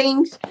huge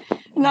things,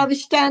 and I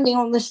was standing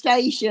on the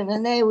station,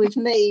 and there was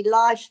me,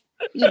 life,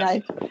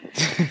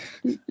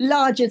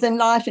 larger than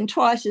life and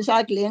twice as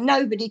ugly, and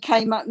nobody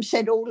came up and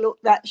said, "Oh, look,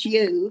 that's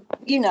you,"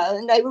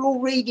 and they were all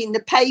reading the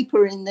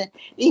paper in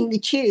the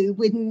tube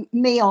with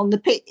me on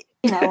the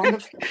on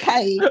the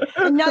page,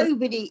 and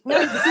nobody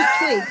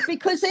twigs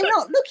because they're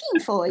not looking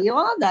for you,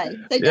 are they?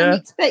 They don't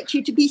expect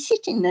you to be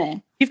sitting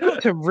there. You've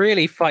got to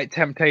really fight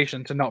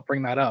temptation to not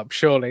bring that up,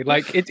 surely.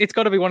 Like it's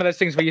got to be one of those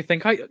things where you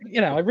think, I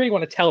really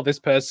want to tell this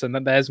person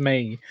that there's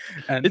me.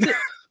 And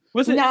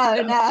was it?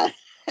 No.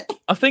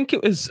 I think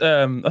it was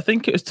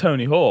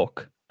Tony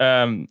Hawk.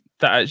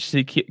 that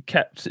actually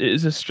kept. It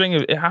was a string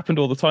of. It happened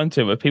all the time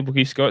to him, where people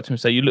used to go up to him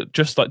and say, "You look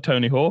just like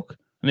Tony Hawk,"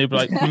 and he'd be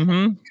like,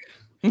 "Mm-hmm."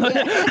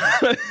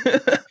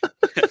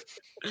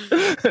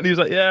 And he was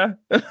like, "Yeah,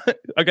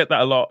 I get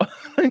that a lot."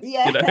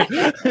 Yeah. You know?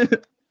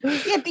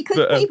 Yeah,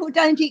 because people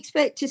don't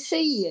expect to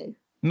see you.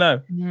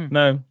 No.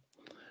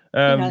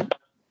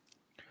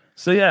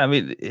 So yeah, I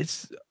mean,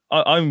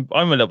 I'm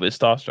a little bit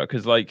starstruck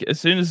because, like, as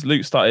soon as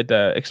Luke started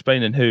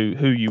explaining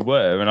who you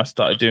were, and I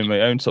started doing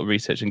my own sort of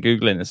research and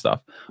googling and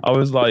stuff, I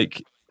was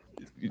like,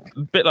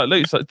 a bit like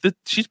Luke's, like,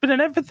 she's been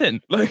in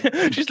everything. Like,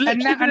 she's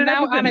literally been in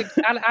everything.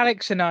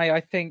 Alex and I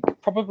think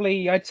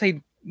probably, I'd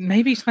say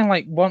maybe something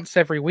like once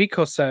every week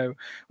or so,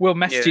 we'll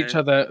message each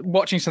other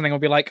watching something. We'll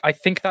be like, I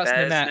think that's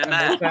Ninette.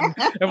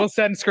 And we'll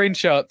send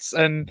screenshots.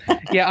 And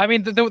yeah, I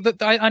mean,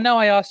 I know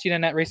I asked you,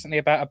 Ninette, recently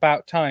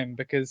about time,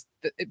 because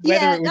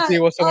whether it was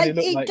you or someone who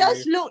looked like you. It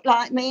does look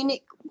like me, and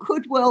it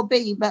could well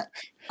be, but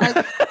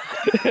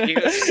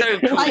you're so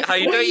cool. How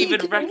you don't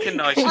even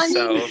recognise yourself.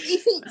 I mean,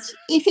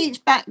 if it's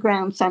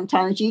background,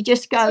 sometimes you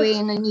just go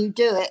in and you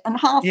do it, and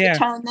half the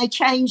time they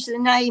change the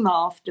name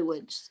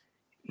afterwards.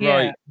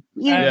 Right.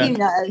 You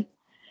know,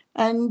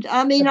 and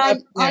I mean, I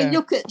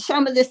look at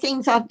some of the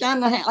things I've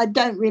done. I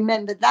don't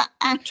remember that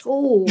at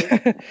all.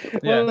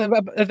 Well,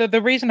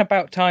 the reason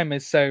About Time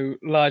is so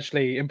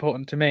largely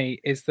important to me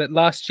is that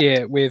last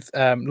year with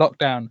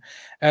lockdown,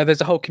 there's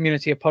a whole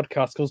community of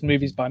podcasts called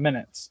Movies by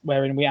Minutes,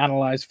 wherein we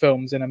analyse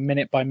films in a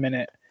minute by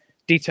minute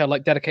detail,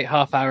 like dedicate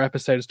half-hour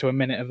episodes to a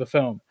minute of the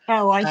film.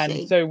 Oh, I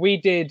see. So we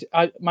did.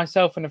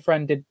 Myself and a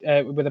friend did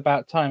with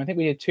About Time. I think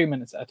we did 2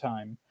 minutes at a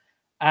time,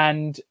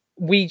 and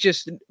we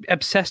just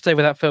obsessed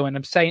over that film and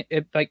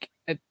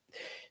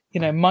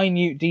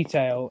minute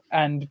detail,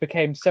 and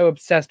became so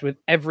obsessed with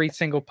every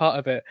single part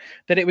of it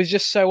that it was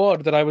just so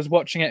odd that I was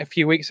watching it a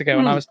few weeks ago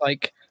and I was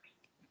like,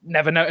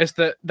 never noticed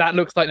that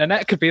looks like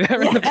Ninette could be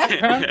there in the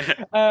background.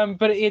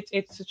 But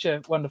it's such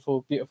a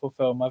wonderful, beautiful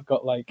film. I've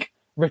got like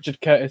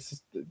Richard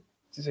Curtis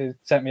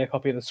sent me a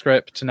copy of the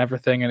script and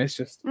everything, and it's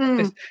just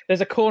there's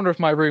a corner of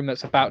my room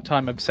that's About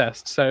Time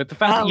obsessed. So the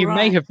fact that you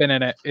may have been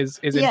in it is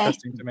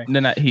interesting to me.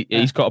 Ninette,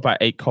 he's got about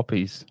 8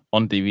 copies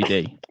on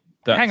DVD.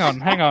 Hang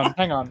on.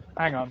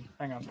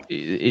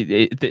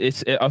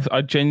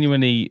 I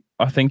genuinely,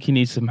 I think he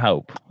needs some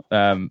help,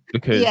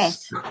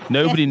 because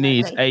nobody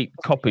needs 8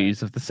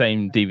 copies of the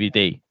same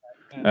DVD.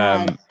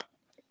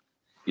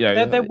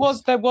 There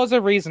was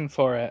a reason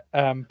for it,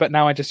 but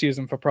now I just use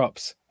them for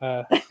props.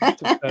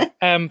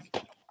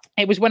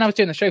 It was when I was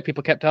doing the show,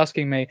 people kept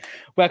asking me,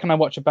 where can I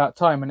watch About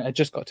Time? And it had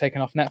just got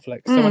taken off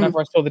Netflix. So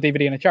whenever I saw the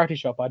DVD in a charity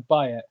shop, I'd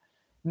buy it.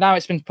 Now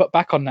it's been put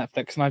back on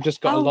Netflix, and I've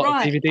just got a lot of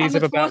DVDs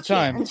of About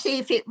Time. And see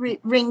if it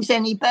rings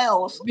any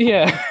bells.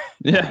 Yeah.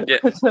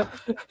 So,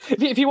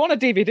 if you want a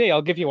DVD,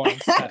 I'll give you one.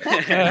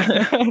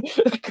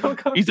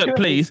 He's like,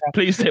 please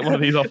take one of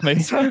these off me.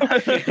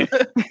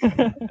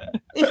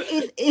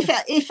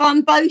 if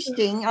I'm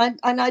boasting, and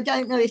I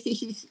don't know if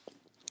this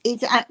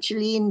is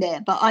actually in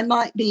there, but I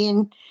might be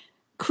in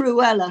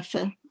Cruella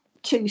for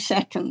 2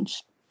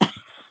 seconds.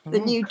 The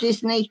new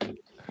Disney.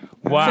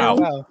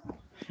 Wow.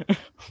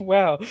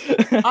 Wow.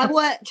 I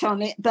worked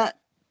on it, but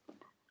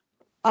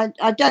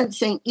I don't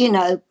think,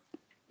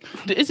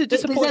 Is it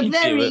disappointing? It was a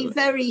very,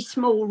 very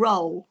small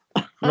role.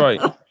 Right.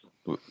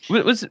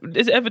 Is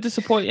it ever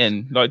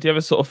disappointing? Like, do you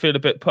ever sort of feel a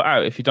bit put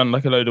out if you've done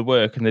like a load of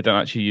work and they don't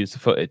actually use the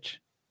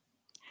footage?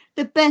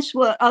 The best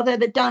work I've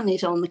ever done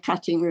is on the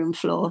cutting room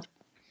floor.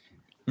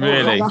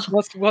 Really?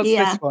 What's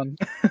this one?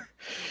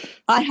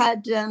 I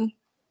had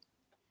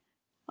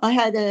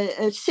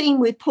a scene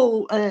with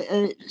Paul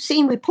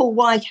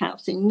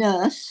Whitehouse in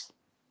Nurse,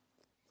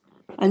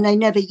 and they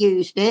never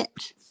used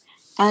it.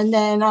 And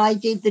then I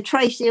did the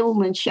Tracy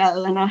Ullman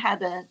show, and I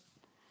had a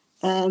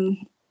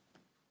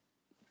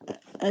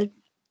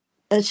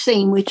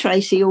scene with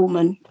Tracy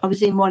Ullman. I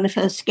was in one of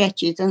her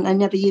sketches, and they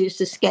never used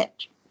the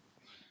sketch.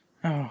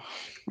 Oh.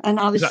 And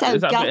I was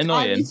gutted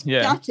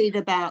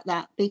about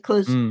that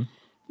because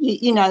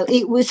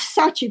it was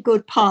such a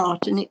good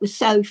part, and it was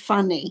so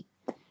funny,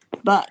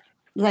 but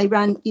they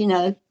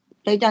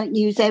they don't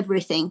use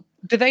everything.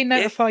 Do they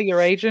notify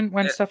your agent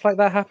when stuff like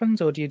that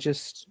happens, or do you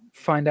just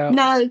find out?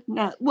 No.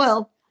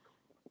 Well,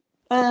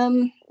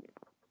 no,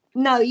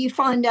 you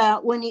find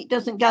out when it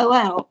doesn't go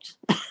out,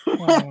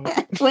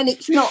 when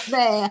it's not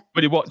there.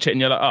 When you watch it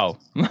and you're like, oh.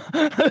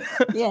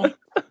 Yeah.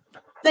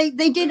 They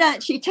did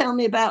actually tell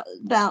me about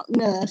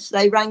Nurse.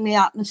 They rang me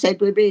up and said,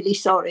 we're really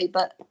sorry,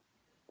 but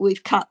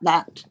we've cut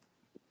that.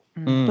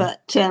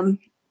 But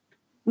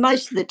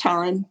most of the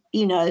time,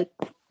 you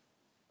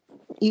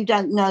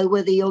don't know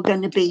whether you're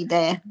going to be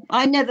there.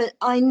 I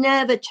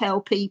never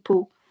tell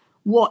people,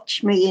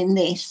 watch me in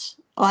this.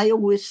 I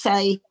always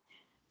say,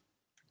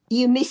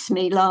 you missed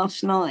me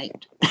last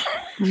night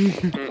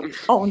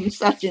on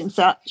such and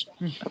such.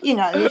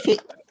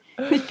 Because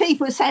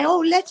people say,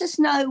 oh, let us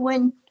know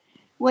when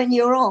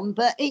you're on,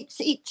 but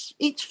it's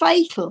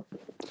fatal.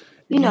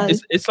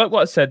 It's like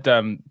what I said.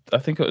 I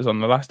think it was on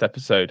the last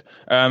episode.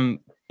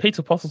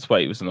 Peter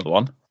Postlethwaite was another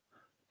one.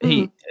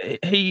 I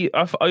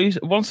used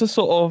once to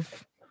sort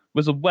of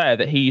was aware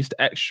that he used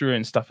to extra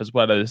and stuff as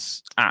well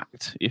as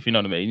act, if you know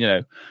what I mean. You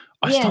know,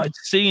 I started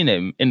seeing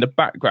him in the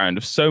background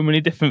of so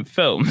many different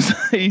films.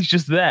 He's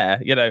just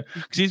there, you know,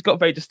 because he's got a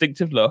very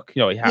distinctive look.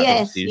 You know, he has,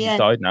 obviously, he's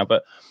died now,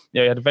 but he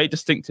had a very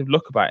distinctive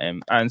look about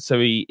him, and so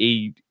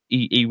he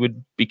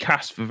would be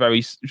cast for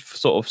very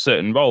sort of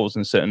certain roles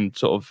and certain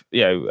sort of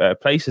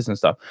places and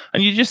stuff,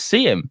 and you just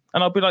see him,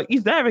 and I'll be like,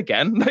 he's there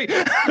again, like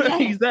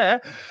he's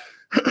there,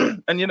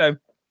 and you know.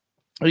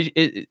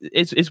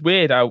 It's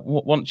weird how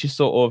once you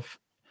sort of,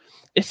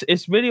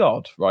 it's really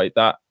odd, right?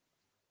 That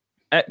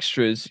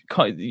extras,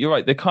 you're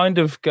right, they kind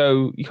of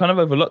you kind of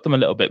overlook them a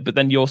little bit, but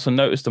then you also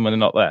notice them when they're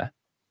not there.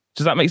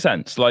 Does that make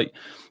sense? Like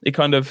it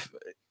kind of,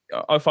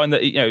 I find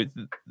that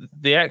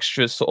the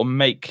extras sort of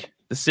make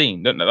the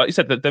scene, don't they? Like you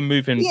said, that they're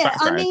moving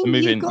backgrounds, they're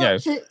moving.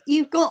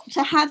 You've got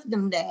to have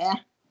them there.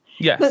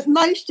 Yes. But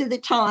most of the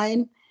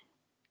time,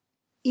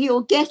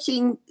 you're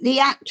getting the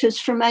actors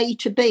from A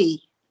to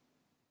B.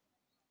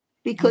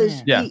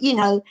 Because, you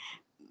know,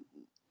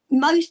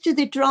 most of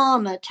the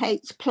drama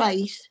takes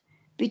place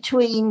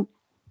between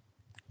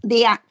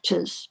the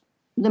actors,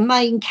 the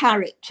main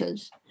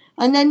characters,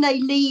 and then they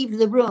leave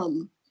the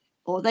room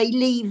or they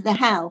leave the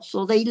house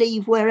or they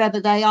leave wherever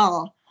they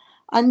are.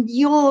 And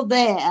you're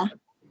there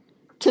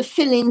to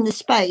fill in the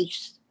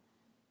space.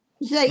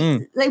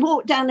 They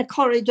walk down a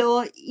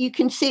corridor, you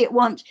can see at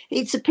once,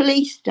 it's a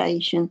police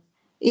station,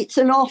 it's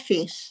an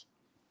office,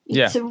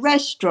 it's a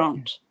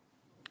restaurant.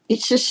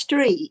 It's a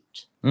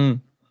street.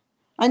 And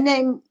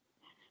then,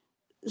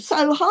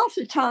 so half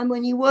the time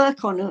when you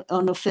work on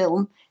a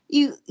film,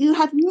 you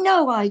have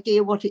no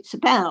idea what it's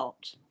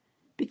about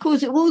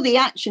because all the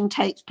action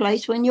takes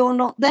place when you're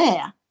not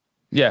there.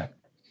 Yeah.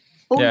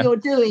 All you're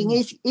doing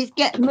is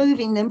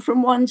moving them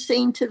from one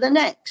scene to the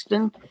next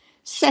and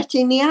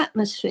setting the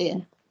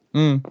atmosphere.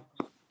 You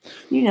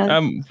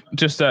know.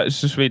 Just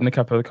reading a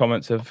couple of the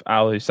comments of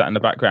Al who sat in the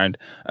background.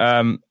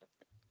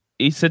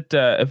 He said,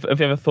 have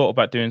you ever thought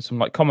about doing some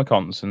like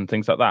Comic-Cons and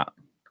things like that?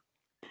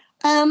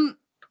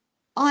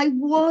 I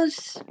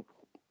was,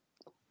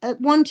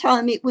 at one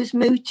time it was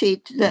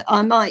mooted that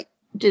I might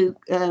do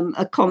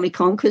a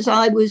Comic-Con because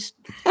I was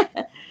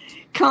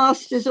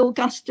cast as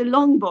Augusta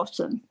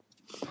Longbottom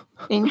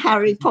in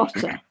Harry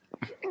Potter.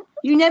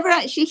 You never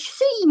actually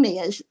see me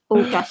as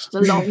Augusta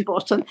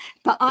Longbottom,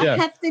 but I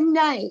have the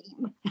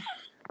name.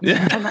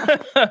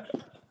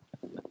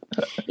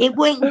 It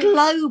went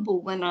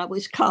global when I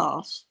was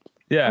cast.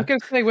 Yeah, I was going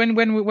to say when I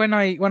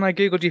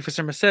googled you for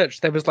some research,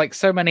 there was like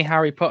so many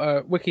Harry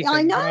Potter wiki things.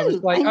 I know. I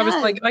was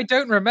like, I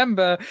don't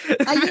remember.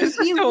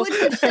 You would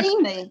have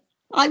seen me.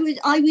 I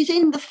was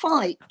in the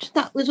fight.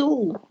 That was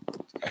all.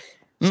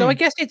 So I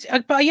guess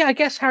I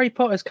guess Harry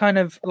Potter's kind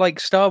of like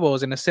Star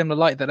Wars in a similar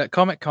light that at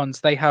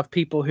Comic-Cons they have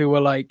people who are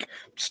like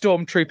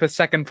stormtroopers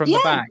second from the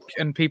back,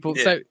 and people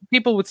so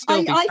people would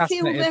still be I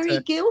feel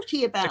very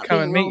guilty about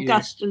being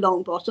Augusta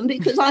Longbottom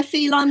because I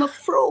feel I'm a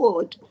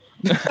fraud.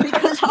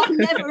 Because I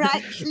never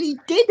actually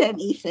did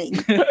anything.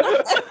 But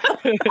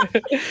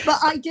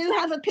I do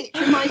have a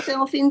picture of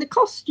myself in the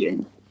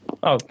costume.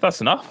 Oh, that's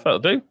enough. That'll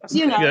do.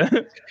 You know.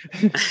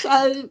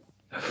 So,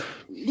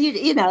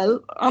 you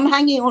know, I'm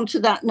hanging on to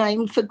that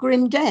name for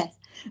grim death.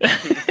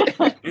 Did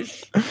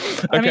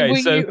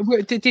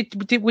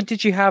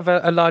you have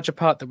a larger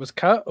part that was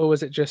cut, or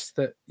was it just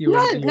that you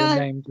were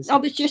named? I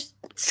was just,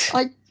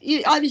 I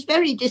was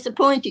very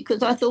disappointed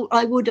because I thought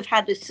I would have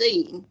had a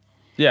scene.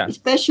 Yeah,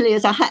 especially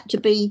as I had to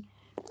be,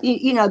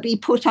 be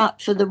put up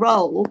for the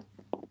role.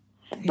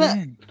 But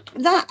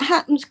that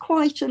happens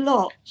quite a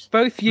lot.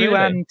 Both you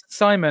and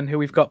Simon, who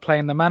we've got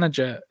playing the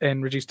manager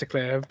in Reduced to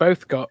Clear, have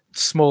both got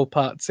small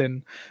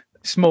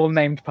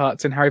named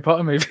parts in Harry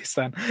Potter movies.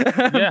 Then,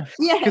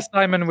 because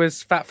Simon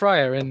was Fat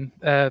Friar in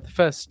the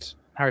first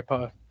Harry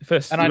Potter. The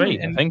first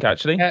three, I think,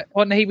 actually.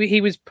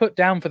 He was put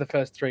down for the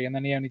first three, and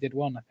then he only did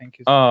one, I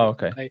think.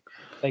 Okay.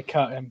 They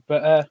cut him,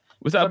 but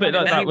was that a bit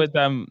like that with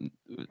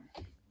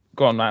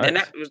Go on,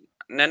 Matt.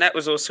 Ninette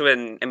was also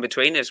in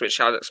Betweeners, which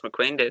Alex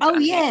McQueen did. Oh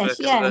yes,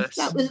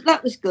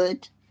 that was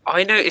good.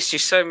 I noticed you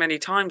so many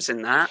times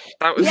in that.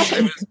 It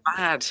was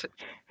mad.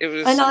 It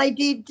was, and I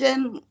did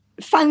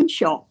Phone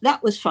Shop.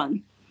 That was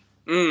fun.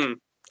 Oh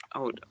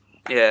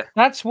yeah,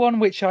 that's one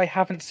which I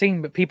haven't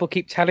seen, but people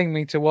keep telling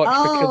me to watch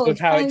because of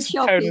how it's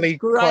totally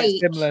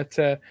quite similar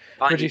to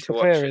Reduced to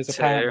Clear is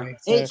apparently.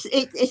 So.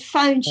 It's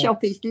Phone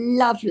Shop is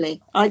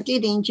lovely. I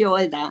did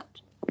enjoy that.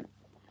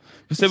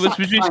 So was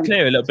Reduced to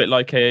Clear a little bit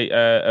like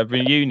a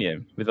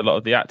reunion with a lot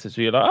of the actors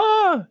where you're like, you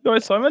all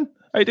right, Simon?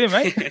 How you doing,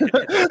 mate?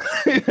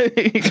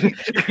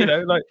 You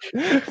know, like...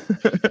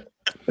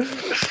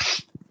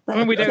 I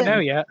mean, we don't know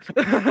yet.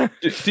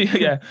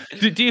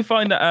 Do you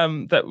find that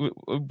that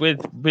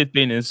with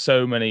being in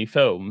so many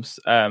films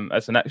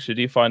as an extra,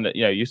 do you find that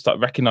you start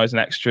recognizing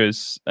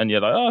extras and you're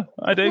like, oh,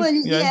 I do? Well,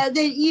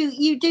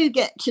 you do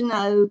get to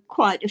know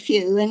quite a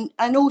few,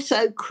 and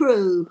also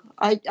crew.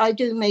 I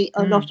do meet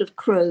a lot of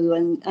crew,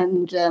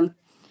 and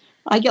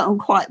I get on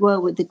quite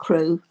well with the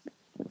crew.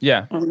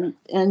 Yeah, and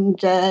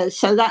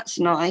so that's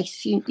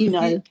nice. You've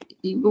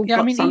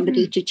got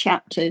somebody to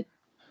chat to.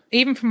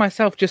 even for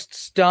myself, just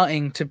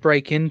starting to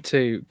break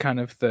into kind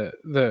of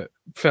the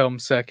film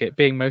circuit,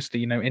 being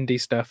mostly, indie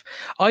stuff,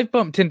 I've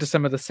bumped into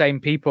some of the same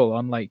people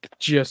on like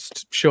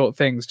just short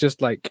things,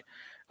 just like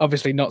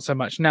obviously not so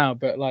much now,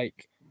 but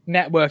like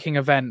networking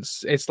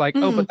events. It's like,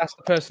 oh, but that's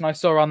the person I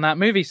saw on that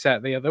movie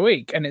set the other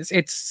week. And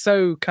it's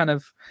so kind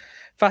of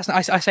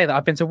fascinating. I say that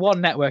I've been to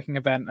one networking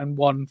event and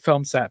one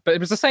film set, but it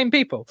was the same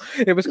people.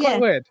 It was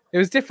quite weird. It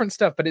was different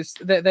stuff, but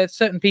there's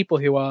certain people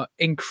who are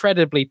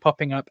incredibly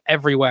popping up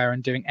everywhere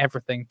and doing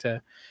everything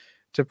to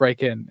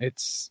break in.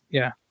 It's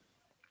yeah.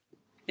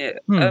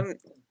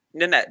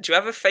 Ninette, do you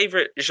have a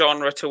favorite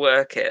genre to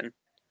work in,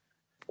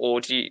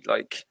 or do you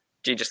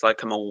just like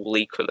them all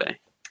equally?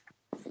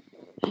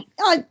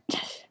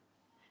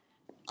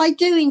 I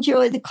do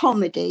enjoy the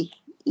comedy.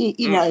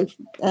 You know,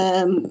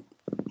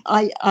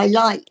 I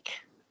like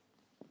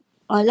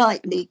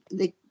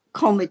the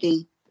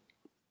comedy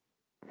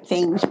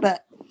things,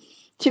 but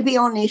to be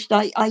honest,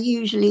 I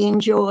usually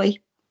enjoy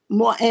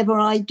whatever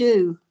I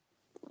do.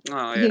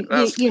 Oh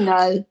yeah, you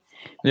know,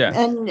 yeah,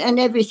 and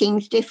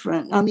everything's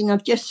different. I mean,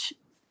 I've just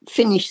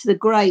finished The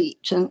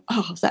Great, and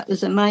that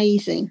was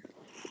amazing.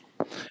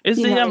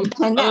 Is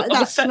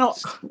that's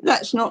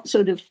not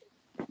sort of,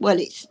 well,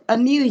 it's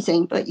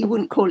amusing, but you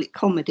wouldn't call it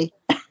comedy.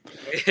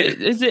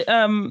 Is it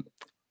are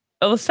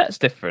the sets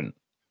different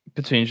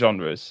between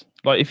genres?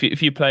 Like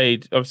if you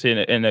played obviously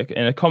in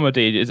a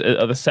comedy,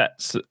 are the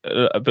sets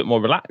a bit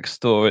more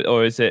relaxed,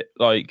 or is it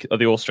like, are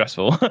they all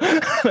stressful?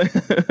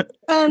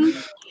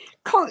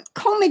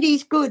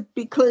 Comedy's good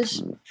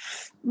because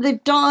the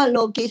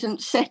dialogue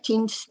isn't set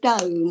in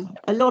stone.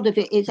 A lot of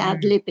it is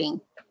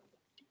ad-libbing,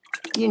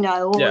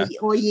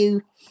 or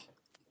you.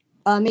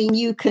 I mean,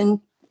 you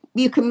can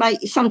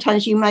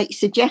sometimes you make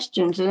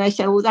suggestions and they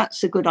say, well,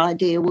 that's a good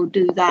idea, we'll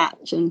do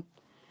that. And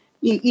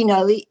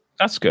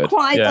that's good.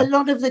 Quite a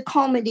lot of the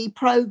comedy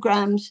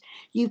programs,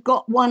 you've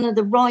got one of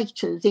the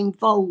writers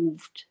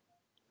involved,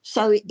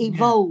 so it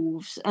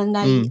evolves, and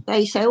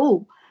they say,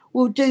 oh,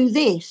 we'll do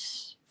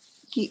this.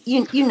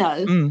 You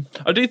know.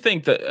 I do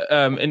think that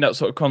in that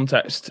sort of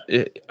context,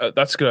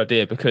 that's a good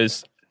idea,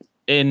 because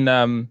in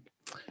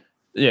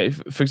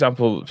for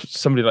example,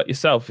 somebody like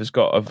yourself has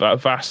got a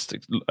vast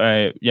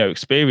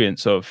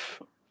experience of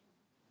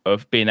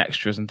being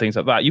extras and things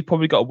like that. You've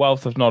probably got a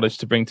wealth of knowledge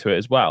to bring to it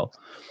as well.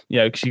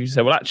 Because you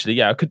say, well,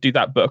 actually, I could do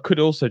that, but I could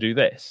also do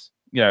this.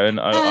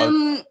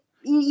 And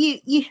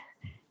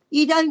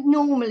you don't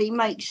normally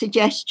make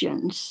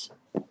suggestions.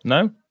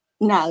 No.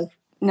 I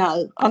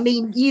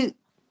mean, you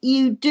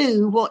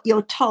do what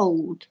you're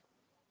told,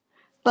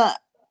 but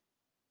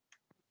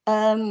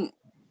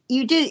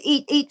you do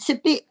it's a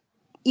bit.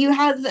 You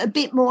have a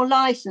bit more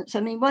license. I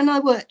mean, when I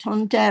worked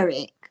on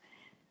Derek,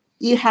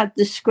 you had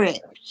the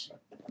script,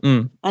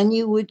 and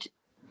you would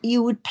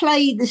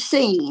play the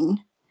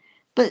scene,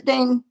 but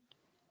then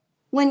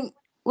when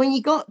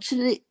you got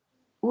to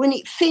when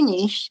it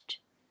finished,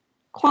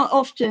 quite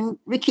often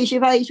Ricky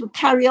Gervais would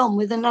carry on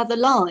with another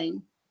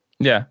line.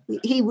 Yeah,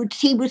 he would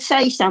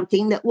say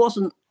something that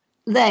wasn't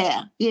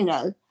there,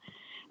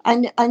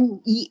 and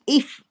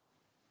if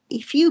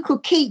you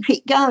could keep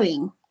it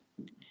going,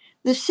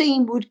 the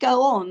scene would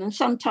go on, and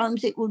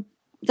sometimes they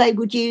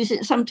would use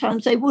it,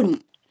 sometimes they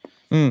wouldn't.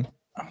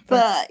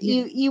 But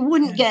you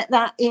wouldn't get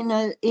that in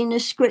a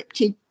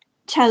scripted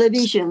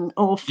television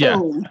or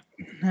film.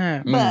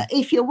 Yeah. But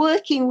if you're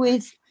working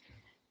with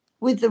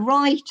the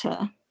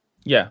writer,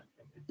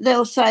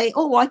 they'll say,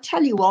 oh, I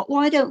tell you what,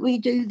 why don't we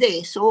do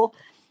this? Or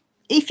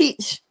if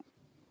it's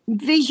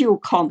visual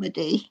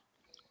comedy,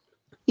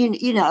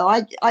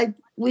 I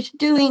was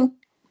doing.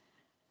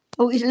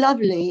 Oh, it was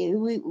lovely.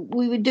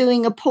 We were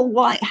doing a Paul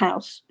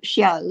Whitehouse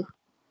show,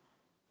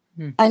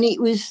 and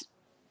it was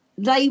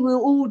they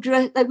were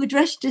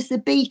dressed as the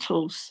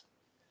Beatles,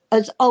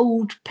 as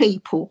old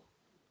people.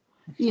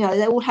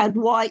 They all had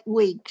white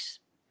wigs,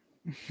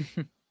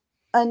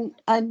 and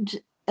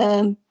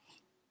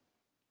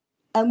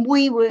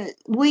we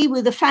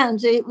were the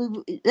fans. They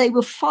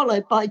were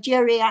followed by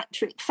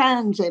geriatric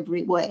fans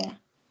everywhere.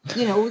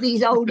 All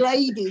these old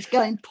ladies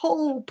going,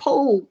 Paul,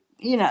 Paul.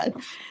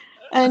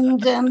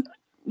 And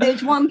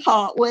there's one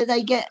part where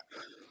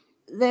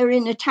they're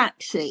in a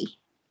taxi,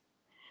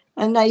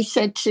 and they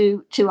said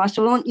to us,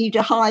 I want you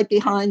to hide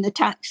behind the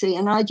taxi.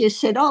 And I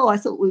just said, I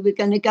thought we were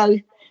going to go,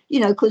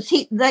 because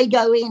they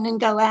go in and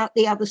go out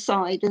the other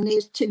side, and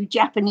there's two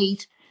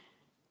Japanese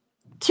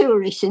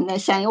tourists in there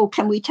saying, oh,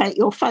 can we take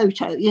your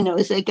photo,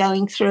 as they're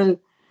going through.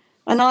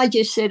 And I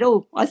just said,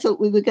 I thought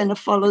we were going to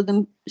follow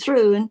them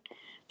through. And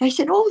they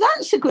said,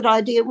 that's a good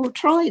idea, we'll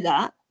try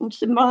that. And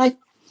to my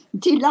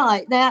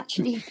delight, they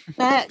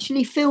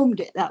actually filmed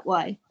it that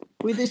way,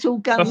 with us all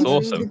going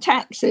through the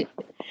taxi.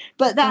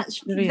 But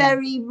that's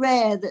very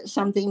rare that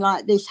something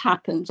like this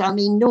happens. I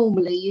mean,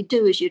 normally you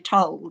do as you're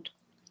told.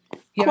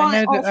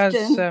 Quite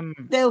often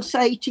they'll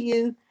say to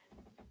you,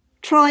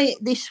 try it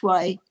this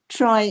way,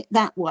 try it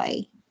that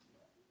way.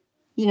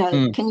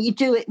 Can you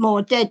do it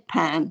more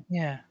deadpan?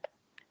 Yeah.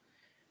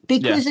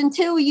 Because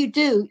until you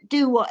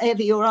do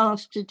whatever you're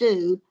asked to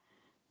do,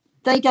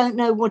 they don't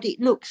know what it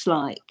looks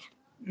like.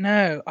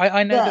 No,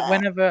 I know that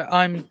whenever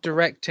I'm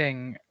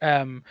directing,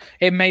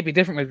 it may be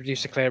different with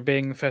Producer Clear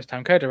being the first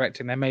time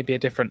co-directing. There may be a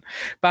different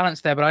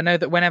balance there, but I know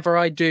that whenever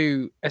I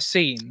do a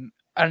scene,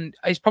 and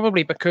it's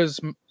probably because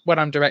when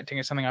I'm directing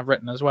is something I've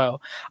written as well,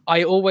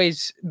 I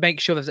always make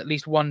sure there's at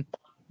least one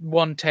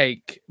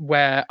take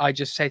where I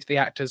just say to the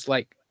actors,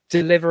 like,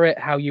 deliver it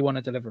how you want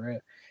to deliver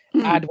it.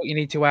 Add what you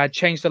need to add,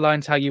 change the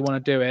lines how you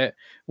want to do it.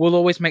 We'll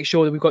always make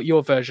sure that we've got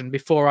your version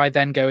before I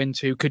then go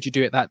into, could you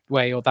do it that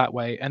way or that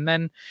way? And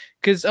then,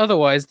 because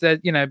otherwise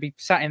they'd, be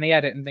sat in the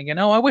edit and thinking,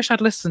 oh, I wish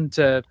I'd listened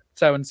to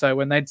so-and-so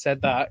when they'd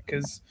said that,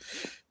 because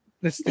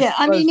this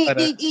I mean,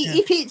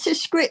 if it's a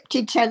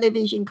scripted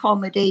television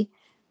comedy,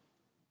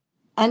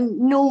 and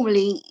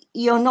normally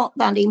you're not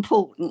that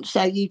important,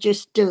 so you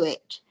just do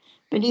it.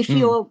 But if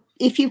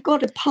you've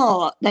got a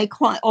part, they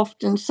quite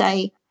often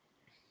say,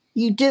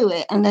 you do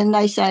it, and then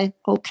they say,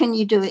 oh, can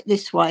you do it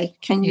this way?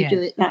 Can you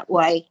do it that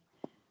way?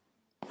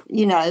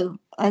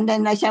 And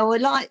then they say, oh, I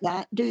like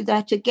that, do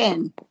that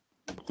again.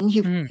 And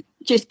you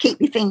just keep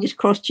your fingers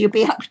crossed you'll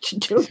be able to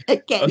do it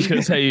again. I was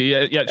going to say,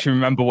 you actually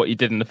remember what you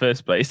did in the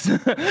first place.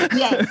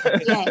 Yes.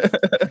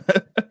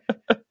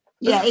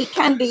 Yeah, it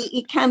can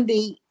be,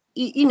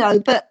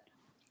 but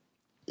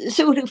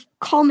sort of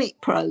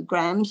comic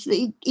programs,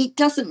 it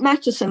doesn't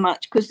matter so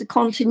much because the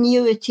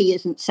continuity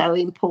isn't so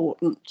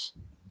important.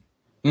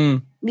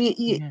 In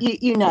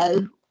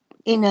a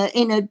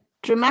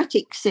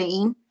dramatic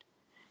scene,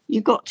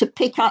 you've got to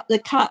pick up the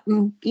cut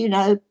and do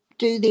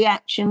the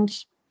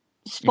actions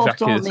spot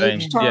on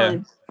each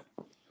time.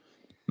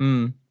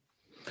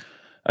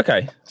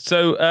 Okay,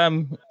 so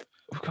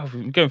God,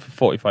 we're going for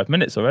 45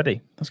 minutes already.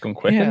 That's gone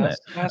quick, isn't it?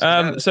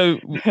 So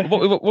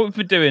what we've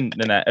been doing,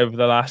 Ninette, over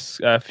the last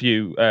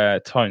few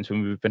times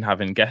when we've been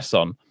having guests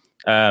on,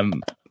 to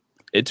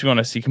be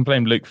honest, you can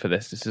blame Luke for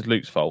this. This is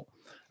Luke's fault.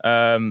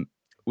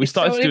 We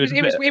started to do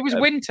it was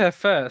winter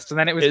first, and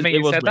then it was me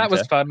who said, that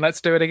was fun,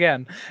 let's do it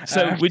again.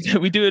 So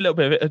we do a little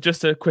bit of it,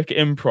 just a quick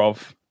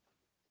improv.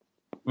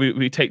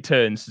 We take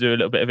turns to do a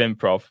little bit of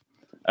improv.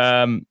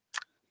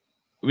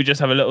 We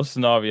just have a little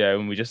scenario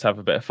and we just have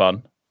a bit of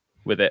fun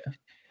with it.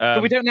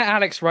 But we don't let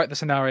Alex write the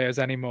scenarios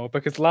anymore,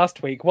 because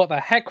last week, what the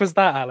heck was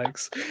that,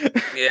 Alex?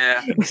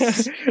 Yeah.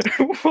 This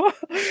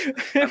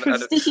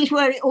is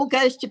where it all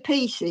goes to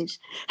pieces.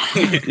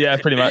 Yeah,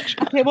 pretty much.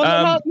 Okay,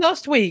 well,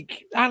 last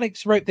week,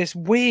 Alex came up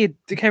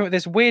with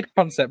this weird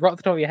concept right off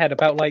the top of your head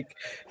about being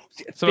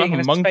in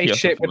a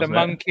spaceship with a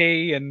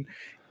monkey, and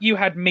you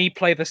had me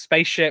play the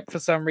spaceship for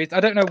some reason.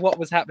 I don't know what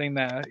was happening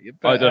there.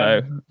 But,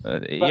 I don't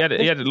know. He had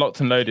it locked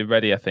and loaded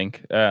ready, I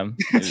think.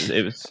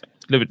 It was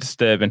a little bit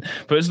disturbing,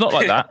 but it's not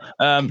like that.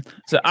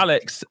 So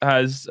Alex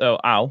has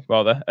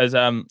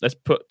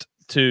put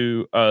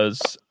to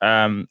us.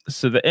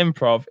 So the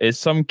improv is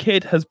some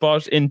kid has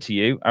barged into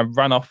you and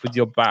ran off with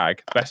your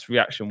bag. Best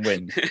reaction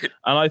wins.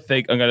 And I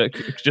think I'm gonna,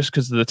 just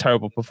because of the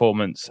terrible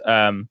performance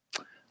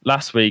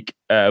last week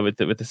with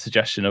the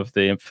suggestion for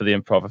the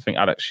improv, I think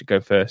Alex should go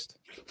first.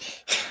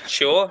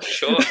 Sure.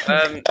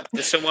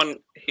 There's someone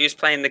who's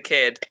playing the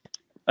kid.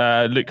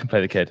 Luke can play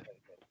the kid.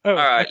 Oh, all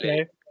right. Okay.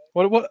 Luke.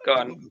 What? Go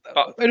on.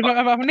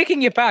 I'm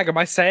nicking your bag. Am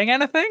I saying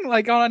anything?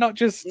 Like, am I not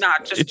just? Nah,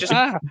 just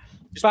bag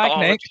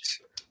nicked.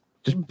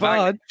 Just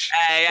budge.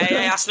 Hey,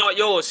 that's not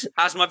yours.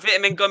 Has my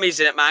vitamin gummies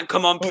in it, man.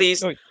 Come on,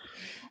 please.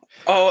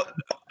 Oh,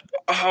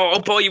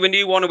 I'll buy you a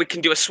new one, or we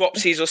can do a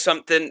swapsies or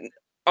something.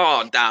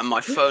 Oh, damn,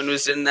 my phone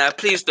was in there.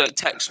 Please don't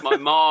text my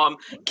mom.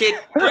 Kid,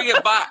 bring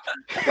it back.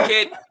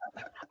 Kid,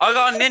 I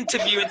got an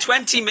interview in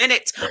 20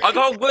 minutes. I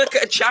got to work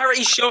at a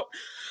charity shop.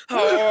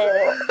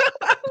 Oh,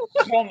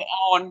 come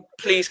on.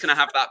 Please, can I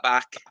have that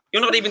back?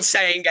 You're not even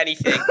saying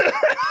anything.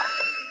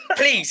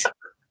 Please.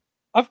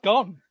 I've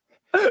gone.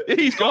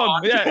 He's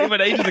gone. Yeah, he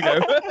went ages ago.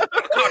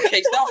 I can't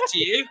chase after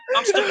you.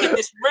 I'm stuck in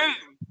this room.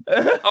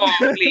 Oh,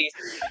 please.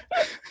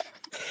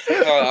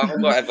 Oh,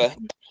 whatever.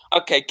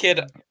 Okay,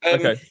 kid.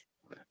 Okay.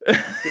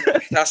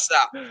 That's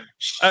that.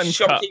 And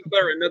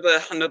shopkeeper,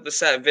 another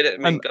set of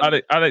vitamin.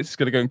 Alex is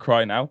gonna go and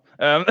cry now.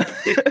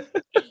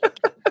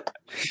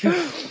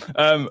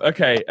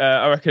 Okay,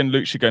 I reckon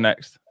Luke should go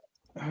next.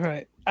 All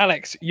right,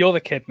 Alex, you're the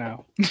kid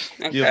now.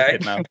 Okay. You're the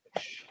kid now.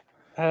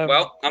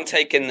 Well, I'm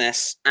taking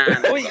this.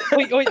 And... Wait,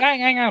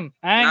 hang on.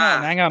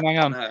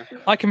 No.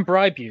 I can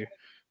bribe you.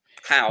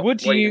 How?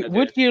 Would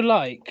you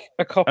like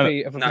a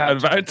copy of a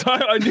About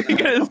time I knew you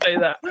were going to say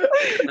that.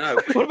 No.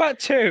 What about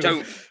 2?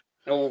 Don't.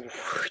 Oh, you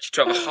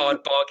drove a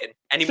hard bargain.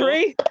 Any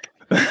 3?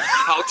 More?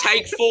 I'll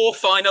take 4.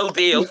 Final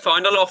deal.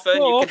 Final offer.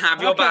 4? You can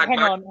have your bag back.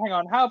 Hang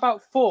on. How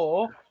about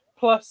 4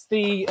 plus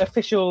the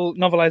official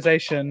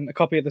novelization, a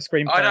copy of the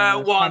screenplay? I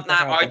don't want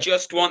that. I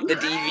just want the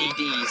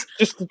DVDs.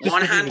 Just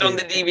one hand on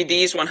the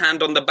DVDs, one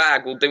hand on the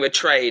bag. We'll do a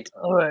trade.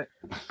 All right.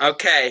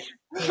 Okay.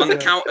 On the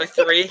count of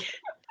 3.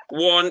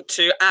 1,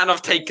 2, and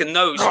I've taken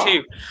those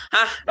too.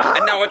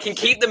 And now I can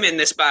keep them in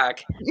this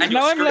bag. And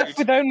now I'm left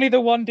with only the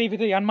 1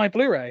 DVD and my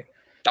Blu-ray.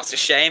 That's a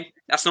shame.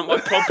 That's not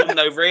my problem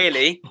though,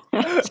 really.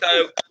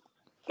 So,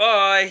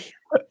 bye.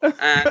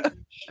 And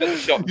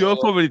you're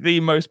probably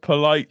the most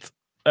polite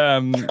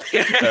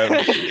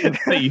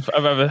thief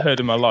I've ever heard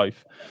in my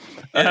life.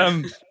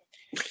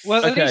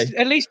 Well, okay.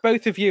 at least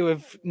both of you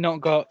have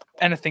not got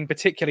anything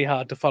particularly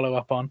hard to follow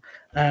up on.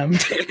 I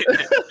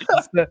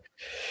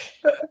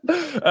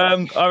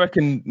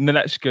reckon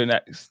Ninette should go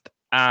next,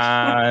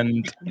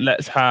 and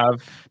let's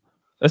have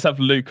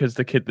Luke as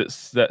the kid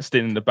that's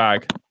stealing the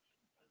bag.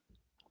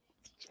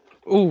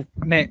 Oh,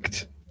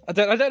 nicked. I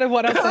don't know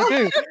what else I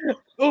do.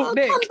 Oh,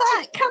 Nick. Come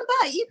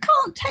back. You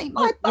can't take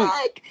my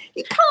bag.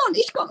 You can't.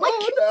 It's got my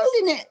keys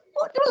in it.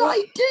 What will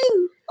I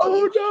do?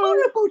 You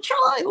horrible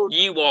child.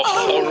 You are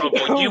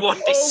horrible. You are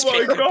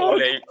despicable,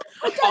 Luke.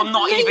 I'm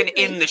not even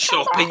in the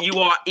shop and you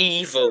are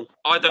evil.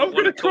 I don't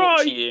want to talk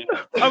to you.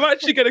 I'm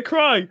actually going to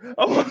cry.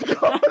 Oh my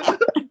God.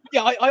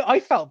 Yeah, I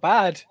felt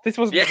bad. This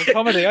wasn't a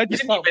comedy. I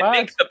just felt bad.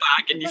 Nick the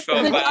bag and you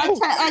felt bad.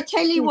 I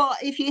tell you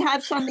what, if you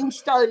have something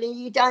stolen,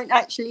 you don't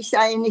actually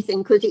say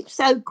anything because it's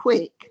so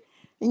quick.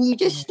 And you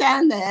just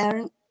stand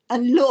there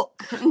and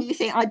look and you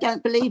think, I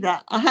don't believe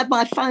that. I had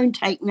my phone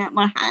taken out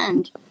my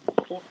hand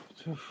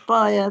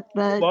by a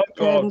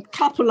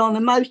couple on a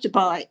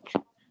motorbike.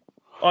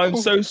 I'm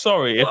so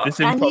sorry if this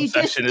improv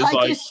session is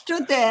I just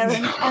stood there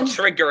and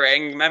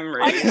triggering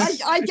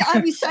memories. I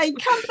was saying,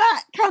 come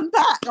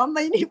back. I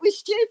mean, it was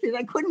stupid.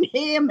 They couldn't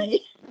hear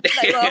me.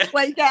 They were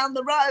halfway down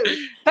the road.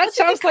 That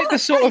sounds like the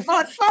sort of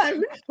my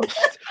phone.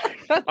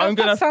 I'm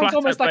going to flat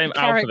out blame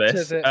Al for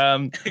this.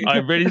 I'm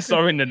really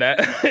sorry, Ninette.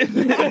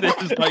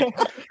 This is like.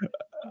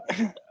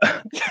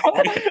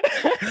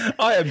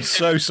 I am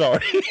so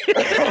sorry.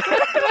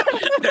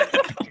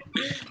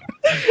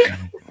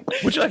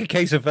 Would you like a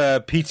case of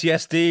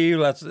PTSD?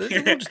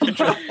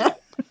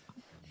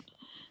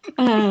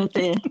 Oh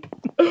dear.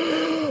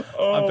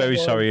 I'm very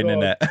sorry,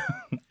 Ninette.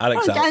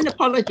 Alex, I don't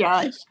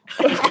apologise.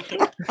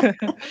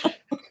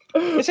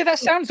 See, that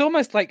sounds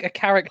almost like a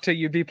character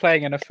you'd be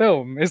playing in a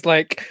film. Is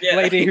like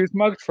lady who's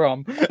mugged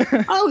from.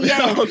 Oh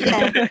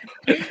yeah.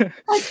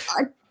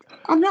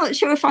 I'm not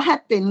sure if I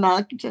have been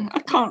mugged. I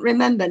can't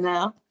remember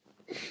now.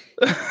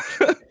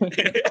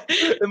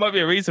 There might be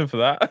a reason for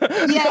that.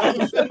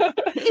 Yes,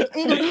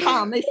 it'll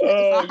come if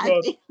I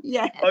have it.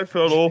 Yeah. I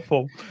feel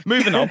awful.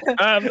 Moving on.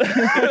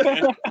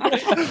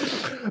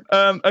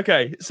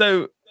 Okay,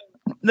 so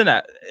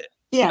Ninette.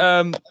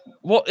 Yeah.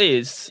 What's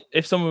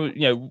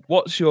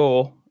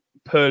your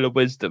pearl of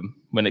wisdom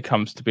when it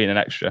comes to being an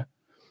extra?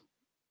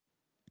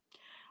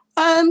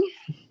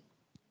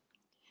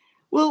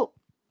 Well,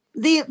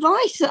 the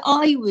advice that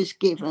I was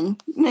given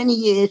many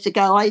years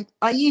ago,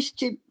 I used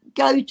to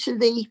go to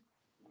the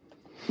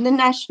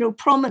National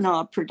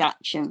Promenade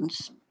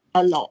productions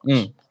a lot,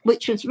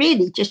 which was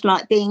really just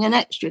like being an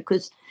extra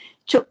because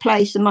it took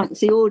place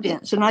amongst the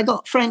audience. And I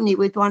got friendly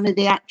with one of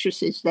the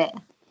actresses there.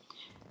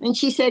 And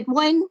she said,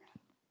 when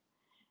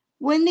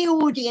the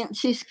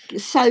audience is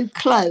so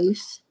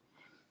close,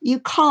 you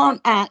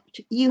can't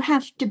act, you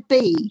have to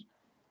be.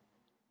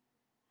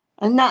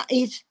 And that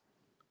is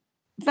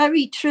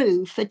very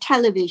true for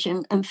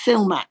television and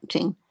film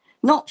acting,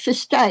 not for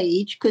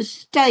stage, because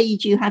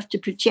stage you have to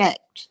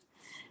project.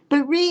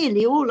 But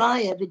really, all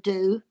I ever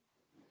do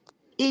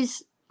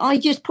is I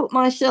just put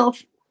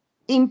myself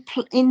in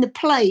the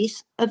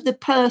place of the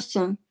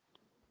person,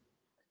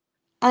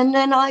 and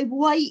then I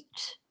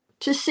wait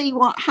to see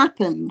what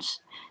happens.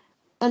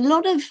 A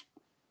lot of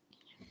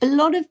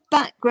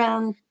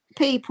background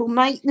people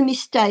make the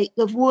mistake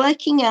of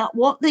working out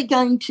what they're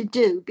going to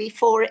do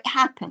before it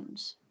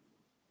happens.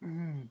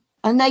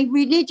 And they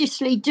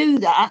religiously do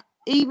that,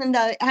 even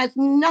though it has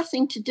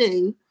nothing to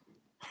do,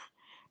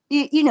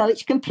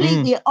 it's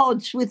completely at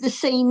odds with the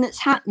scene that's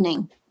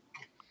happening.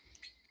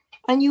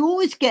 And you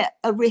always get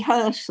a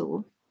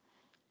rehearsal.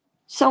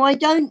 So I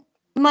don't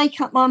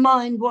make up my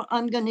mind what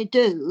I'm going to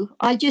do.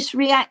 I just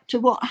react to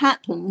what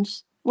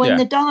happens when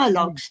the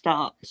dialogue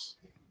starts.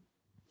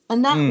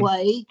 And that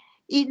way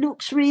it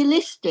looks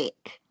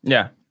realistic.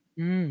 Yeah.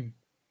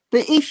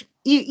 But if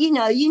you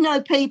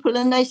know people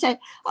and they say,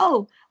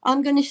 oh,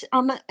 I'm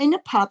in a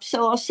pub,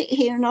 so I'll sit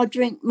here and I'll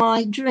drink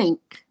my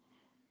drink.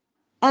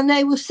 And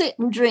they will sit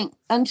and drink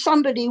and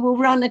somebody will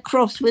run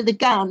across with a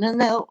gun and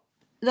they'll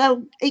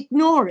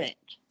ignore it.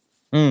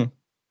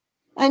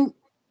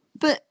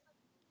 But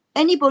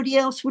anybody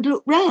else would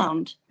look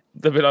round.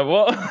 They'll be like,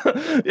 what?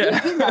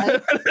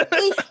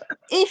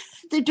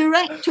 If the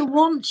director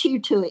wants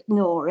you to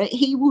ignore it,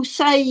 he will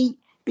say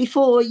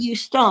before you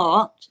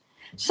start,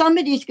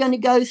 somebody's going to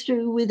go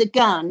through with a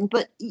gun,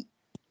 but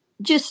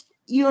just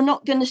you're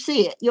not going to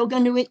see it. You're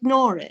going to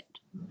ignore it.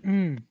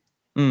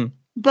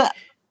 But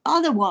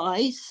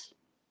otherwise,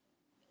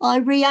 I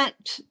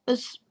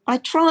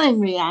try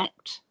and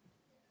react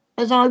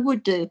as I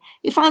would do.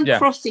 If I'm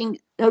crossing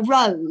a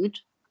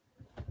road,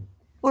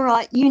 all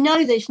right,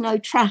 there's no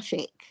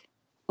traffic.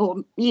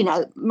 Or,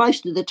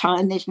 most of the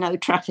time there's no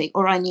traffic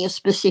or only a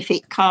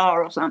specific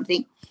car or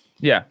something.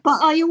 Yeah.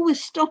 But I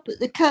always stop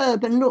at the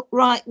curb and look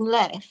right and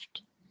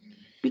left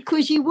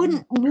because you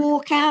wouldn't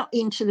walk out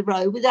into the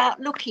road without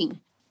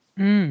looking.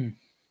 Whereas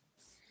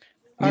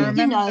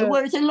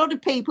a lot of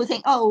people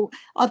think, oh,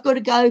 I've got to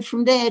go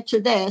from there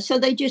to there. So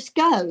they just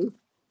go.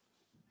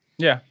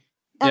 Yeah.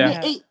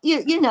 And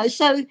you know,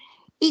 so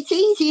it's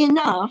easy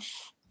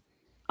enough.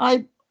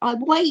 I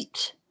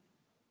wait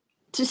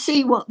to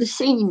see what the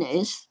scene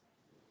is,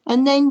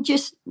 and then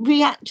just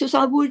react as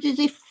I would as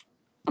if.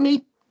 I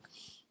mean,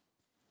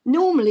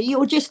 normally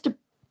you're just a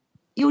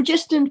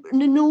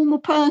normal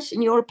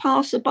person. You're a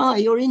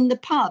passerby. You're in the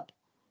pub.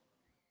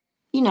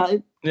 You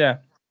know. Yeah.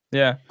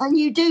 Yeah. And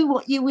you do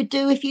what you would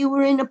do if you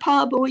were in a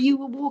pub or you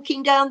were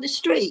walking down the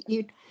street.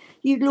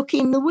 You'd look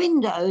in the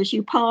window as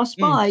you pass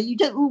by. You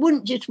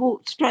wouldn't just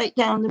walk straight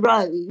down the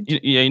road.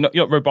 You're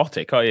not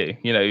robotic, are you?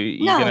 You know,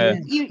 you're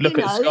gonna look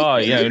at the sky.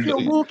 If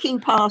you're walking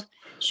past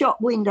shop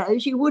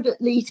windows, you would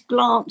at least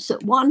glance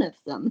at one of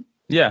them.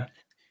 Yeah.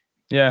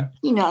 Yeah.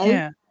 You know.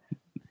 Yeah.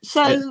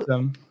 So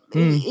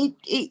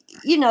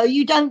you know,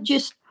 you don't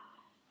just,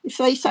 if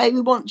they say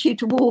we want you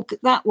to walk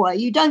that way,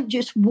 you don't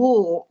just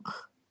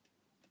walk.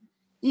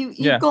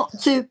 You've got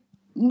to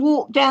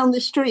walk down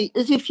the street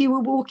as if you were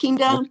walking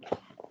down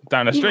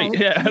a street.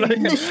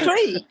 The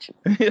street.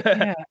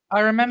 Yeah.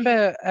 I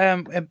remember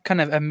kind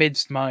of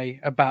amidst my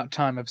about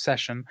time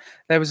obsession,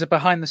 there was a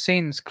behind the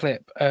scenes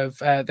clip of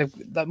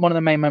one of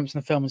the main moments in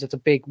the film is it's a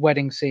big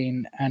wedding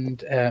scene,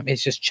 and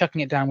it's just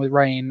chucking it down with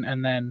rain,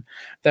 and then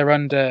they're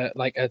under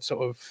like a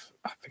sort of,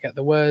 I forget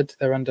the word,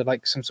 they're under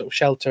like some sort of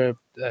shelter,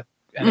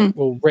 and it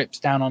all rips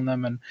down on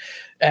them,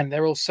 and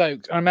they're all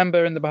soaked. I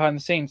remember in the behind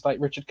the scenes, like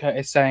Richard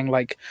Curtis saying,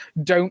 like,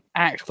 don't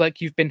act like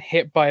you've been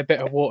hit by a bit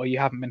of water you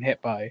haven't been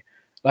hit by.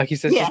 Like he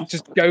says,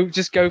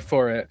 just go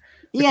for it.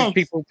 Because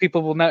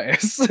people will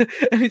notice.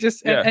 And he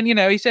just and you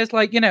know, he says,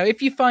 like, you know,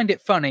 if you find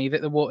it funny that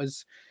the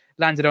water's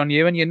landed on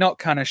you and you're not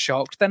kind of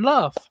shocked, then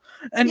laugh.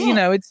 And you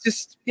know, it's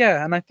just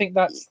and I think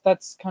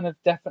that's kind of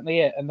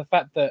definitely it. And the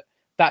fact that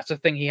that's a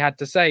thing he had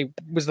to say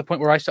was the point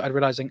where I started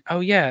realizing,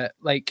 oh yeah,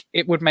 like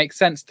it would make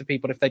sense to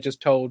people if they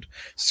just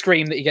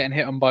scream that you're getting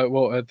hit on by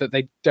water, that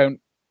they don't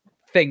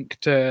think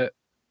to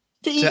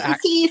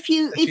act. See, if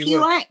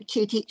you act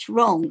it, it's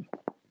wrong.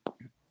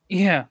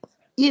 Yeah.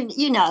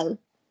 You know,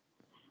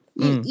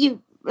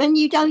 you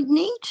don't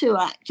need to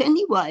act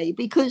anyway,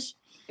 because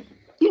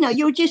you know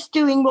you're just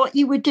doing what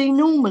you would do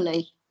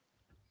normally.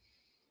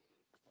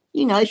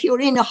 You know, if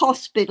you're in a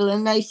hospital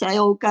and they say,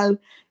 "Oh, go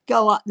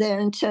up there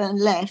and turn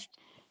left,"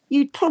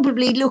 you'd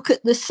probably look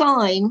at the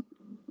sign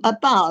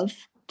above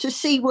to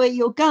see where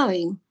you're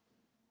going.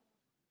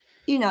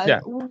 You know,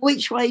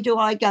 which way do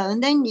I go?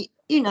 And then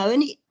you know,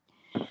 and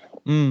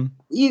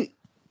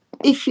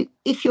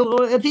if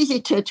you're a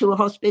visitor to a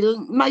hospital,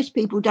 most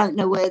people don't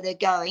know where they're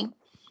going.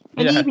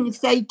 And even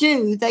if they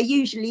do, they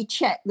usually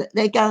check that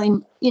they're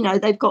going, you know,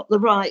 they've got the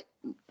right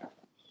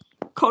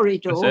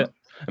corridor. That's it.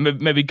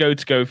 And maybe go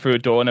through a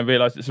door and then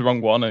realise it's the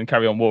wrong one and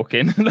carry on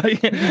walking.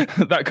 Like,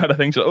 that kind of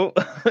thing. So,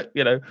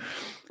 you know.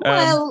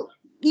 Well,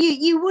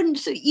 you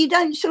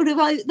don't sort of,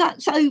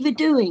 that's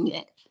overdoing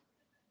it.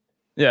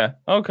 Yeah.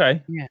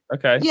 Okay. Yeah.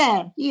 Okay.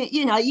 Yeah.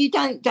 You know, you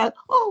don't go,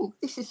 oh,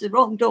 this is the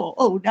wrong door.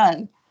 Oh,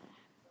 no.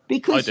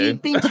 Because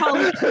you've been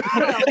told.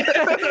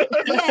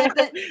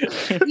 But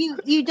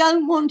you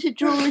don't want to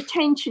draw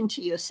attention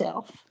to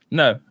yourself.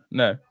 No.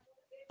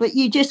 But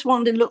you just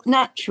want to look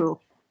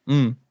natural.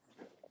 You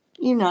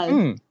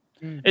know.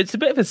 It's a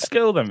bit of a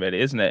skill then, really,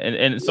 isn't it?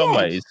 In some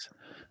ways.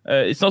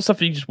 It's not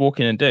something you just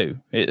walk in and do.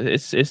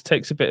 It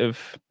takes a bit of...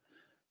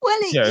 Well,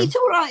 it's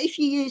all right if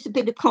you use a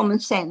bit of common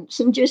sense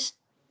and just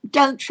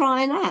don't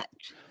try and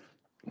act.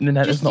 No,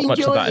 there's not much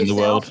of that in the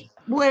world.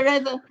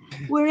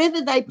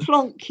 Wherever they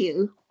plonk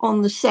you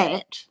on the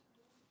set,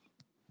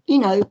 you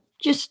know,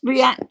 just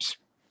react.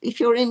 If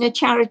you're in a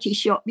charity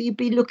shop, you'd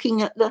be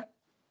looking at the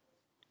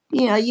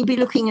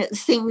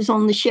things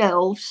on the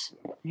shelves.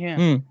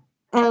 Yeah.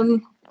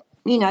 You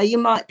know, you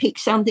might pick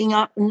something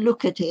up and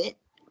look at it.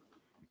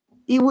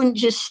 You wouldn't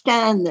just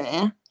stand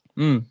there.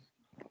 Or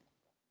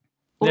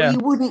you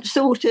wouldn't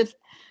sort of,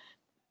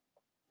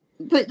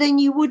 but then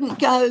you wouldn't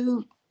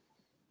go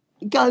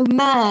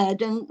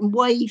mad and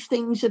wave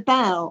things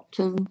about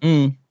and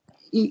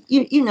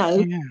you know.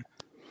 Yeah.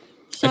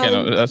 So,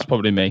 again, that's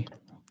probably me.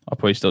 I'll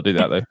probably still do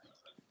that though.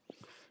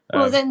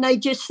 Well, then they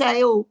just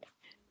say, "Oh,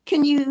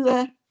 can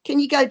you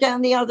go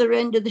down the other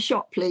end of the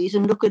shop, please,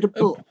 and look at a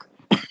book?"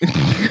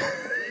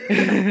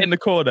 In the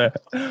corner.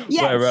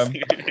 Yes.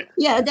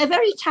 Where, they're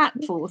very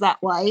tactful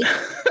that way.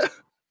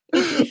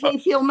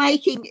 if you're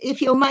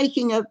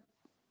making a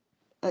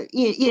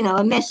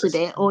mess of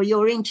it, or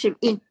you're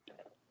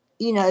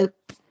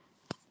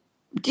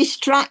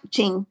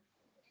distracting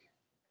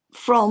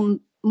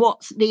from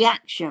what's the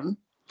action.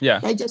 Yeah.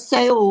 They just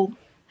say, "Oh,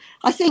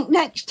 I think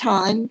next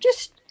time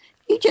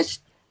you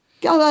just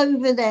go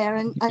over there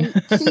and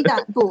see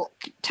that book.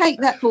 Take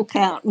that book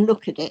out and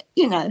look at it."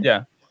 You know.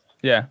 Yeah.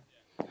 Yeah.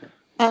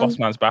 Boss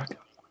man's back.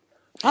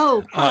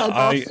 Oh, hello,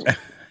 boss.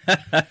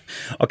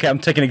 Okay, I'm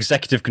taking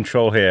executive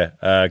control here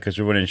because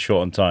we're running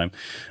short on time.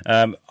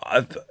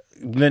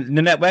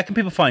 Ninette, where can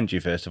people find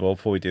you, first of all,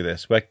 before we do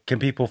this? Where can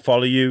people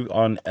follow you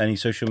on any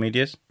social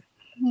medias?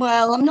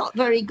 Well, I'm not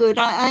very good.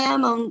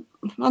 I'm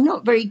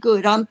not very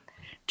good. I'm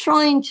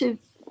trying to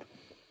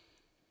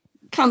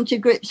come to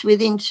grips with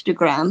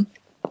Instagram.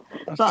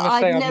 but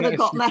I've never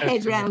got my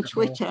head around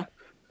Twitter.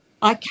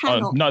 I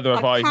cannot. Neither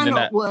have I,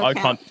 Ninette. I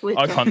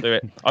can't do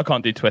it. I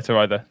can't do Twitter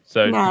either.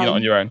 So you're not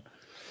on your own.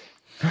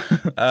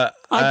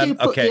 I do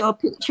put your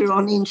picture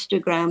on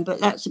Instagram, but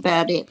that's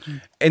about it.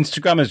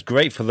 Instagram is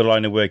great for the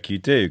line of work you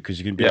do because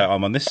you can be like,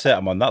 I'm on this set,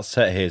 I'm on that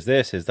set. Here's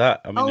this, here's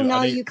that. I mean,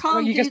 you can't.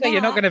 Well, you can say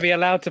you're not going to be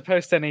allowed to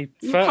post any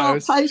photos. You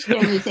can't post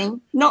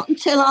anything, not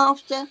until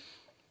after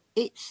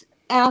it's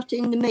out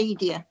in the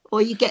media,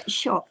 or you get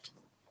shot.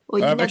 Or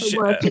you never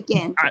work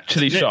again.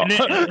 Actually shot. This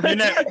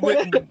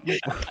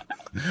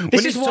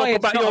is why it's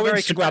about your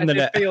Instagram,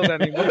 Ninette.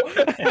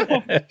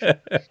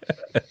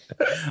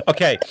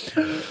 Okay,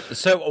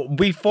 so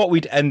we thought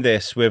we'd end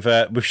this with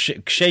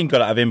Shane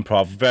got out of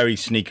improv very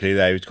sneakily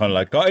there. He was kind of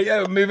like, oh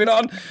yeah, moving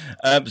on.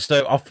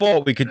 So I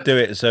thought we could do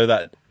it so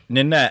that,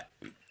 Ninette,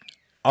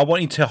 I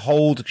want you to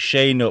hold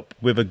Shane up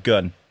with a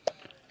gun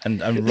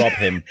and rob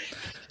him.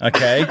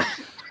 Okay?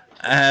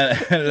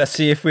 Let's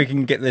see if we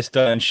can get this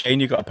done. And Shane,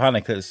 you've got to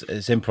panic. It's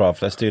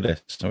improv. Let's do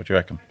this. What do you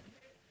reckon?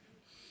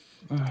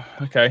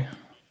 Okay.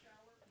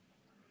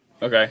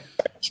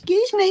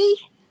 Excuse me.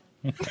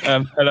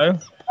 Hello?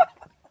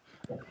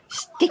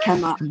 Stick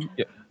 'em up.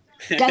 Yeah.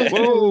 Don't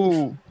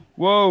move.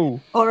 Whoa.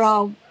 Or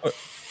I'll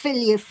fill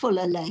you full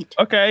of lead.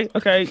 Okay.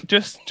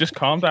 Just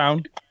calm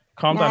down.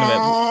 Calm down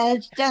a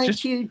bit.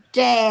 Don't you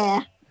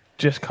dare.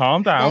 Just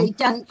calm down. They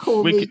don't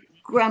call me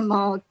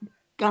Grandma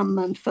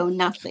Gunman for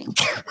nothing.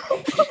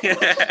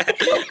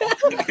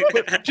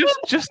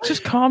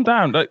 just calm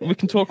down. Like, we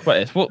can talk about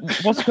this.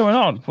 What's going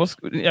on?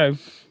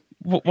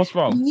 What's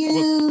wrong?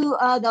 You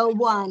are the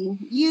one.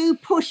 You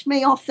pushed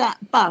me off that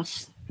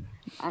bus,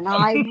 and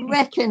I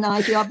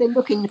recognise you. I've been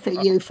looking for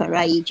you for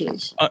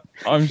ages.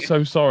 I'm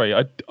so sorry.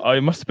 I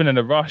must have been in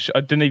a rush.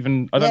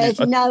 There's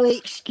no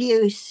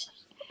excuse.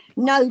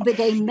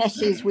 Nobody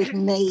messes with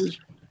me.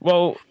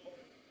 Well,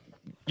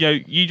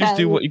 you just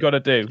do what you got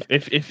to do.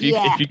 If you're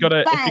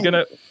gonna.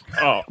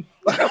 Oh.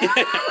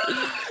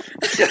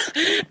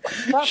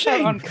 That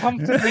felt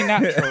uncomfortably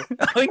natural.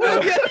 I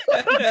know.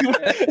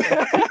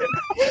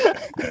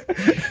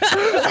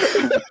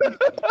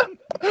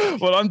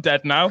 Well, I'm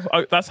dead now.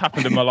 That's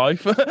happened in my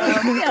life.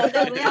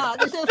 There we are.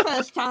 There's a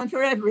first time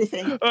for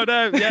everything. Oh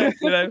no, yeah,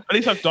 at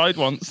least I've died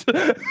once.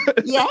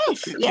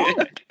 Yes, yeah.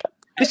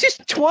 This is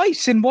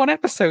twice in one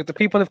episode that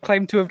people have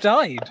claimed to have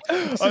died.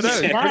 I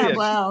know.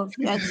 Well,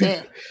 that's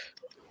it.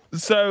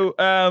 So,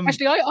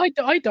 actually,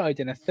 I died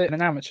in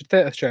an amateur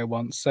theatre show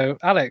once. So,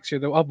 Alex, you're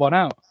the odd one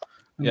out.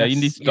 Yeah, you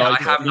need to die.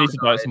 You need to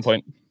die at some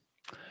point.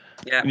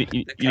 Yeah, you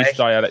need to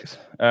die, Alex.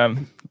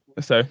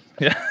 So,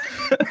 yeah.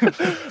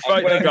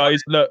 Right then,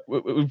 guys. Look,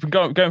 we've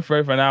been going for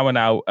over an hour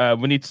now.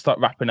 We need to start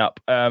wrapping up.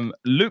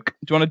 Luke,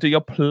 do you want to do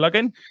your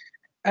plug-in?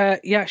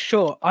 Yeah,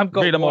 sure. I've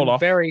got one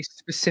very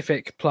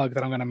specific plug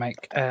that I'm going to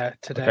make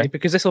today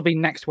because this will be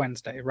next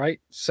Wednesday, right?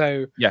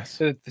 So yes,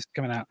 this is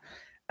coming out.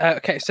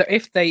 Okay, so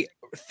if they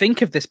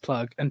think of this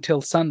plug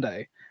until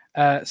Sunday,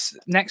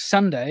 next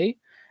Sunday,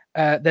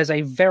 there's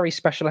a very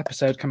special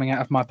episode coming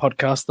out of my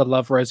podcast, the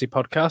Love Rosie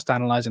podcast,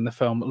 analysing the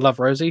film Love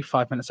Rosie,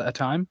 5 minutes at a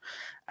time.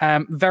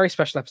 Very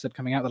special episode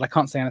coming out that I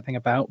can't say anything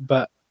about,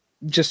 but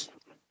just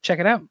check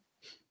it out.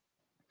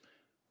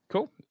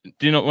 Cool.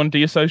 Do you not want to do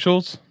your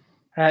socials?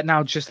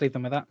 Now just leave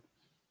them with that.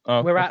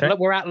 Oh, we're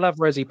at Love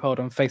Rosie Pod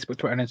on Facebook,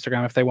 Twitter, and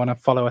Instagram if they want to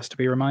follow us to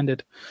be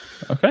reminded.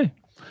 Okay.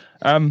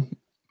 Mr.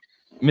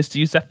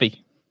 Yousefi.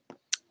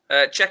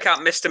 Check out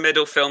Mr.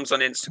 Middle Films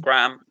on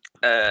Instagram,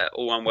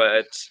 all one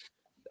word.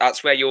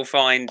 That's where you'll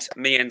find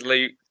me and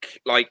Luke.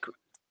 Like,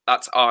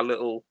 that's our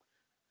little,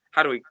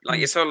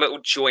 it's our little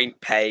joint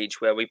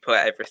page where we put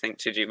everything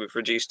to do with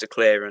Reduce to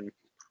Clear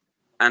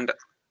and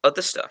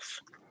other stuff.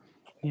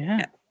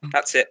 Yeah.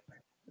 That's it.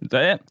 Is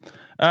that it?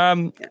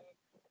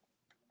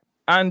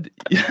 And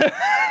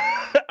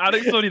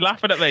Alex is already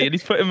laughing at me and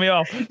he's putting me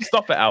off.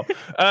 Stop it, Al.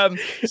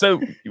 So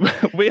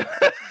we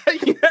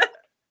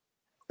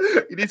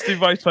you need to do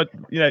my,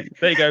 there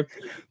you go.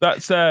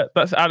 That's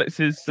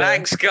Alex's.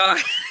 Thanks,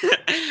 guys.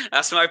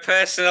 That's my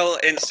personal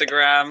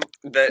Instagram.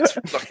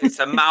 It's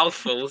a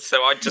mouthful,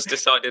 so I just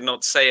decided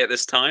not to say it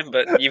this time.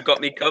 But you've got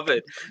me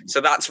covered.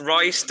 So that's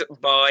Riced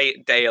by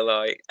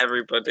Daylight.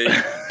 Everybody,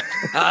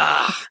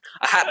 I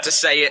had to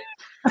say it.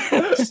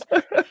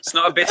 It's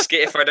not a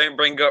biscuit if I don't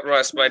bring up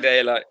Riced by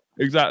Daylight.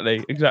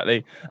 Exactly.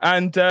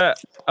 And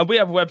we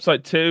have a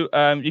website too.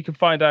 You can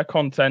find our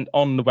content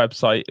on the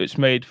website. It's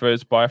made for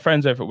us by our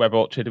friends over at Web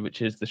Orchard,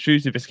 which is the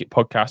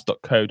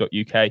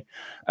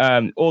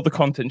shrewsburybiscuitpodcast.co.uk. All the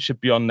content should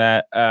be on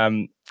there.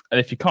 And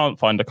if you can't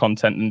find the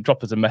content, then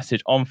drop us a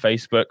message on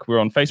Facebook. We're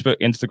on Facebook,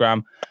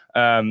 Instagram,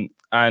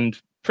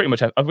 and pretty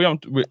much we're on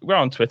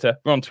Twitter.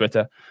 We're on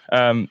Twitter.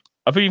 Have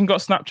we even got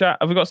Snapchat?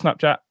 Have we got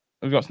Snapchat?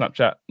 We've got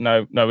Snapchat.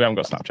 No, we haven't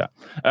got Snapchat.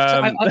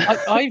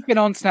 I've been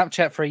on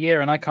Snapchat for a year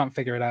and I can't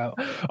figure it out.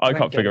 I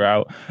can't figure it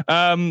out.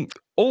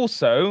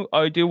 Also,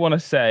 I do want to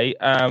say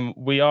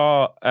we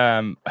are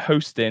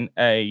hosting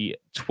a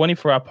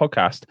 24-hour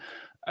podcast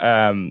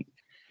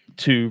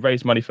to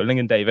raise money for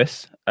Lincoln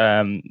Davis.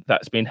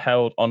 That's been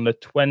held on the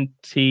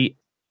 28th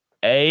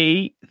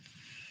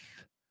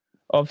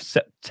of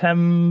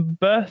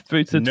September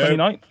through to the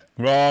 29th.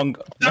 Wrong.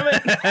 Damn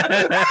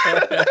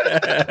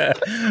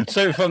it.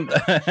 So from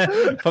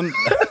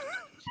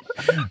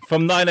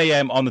 9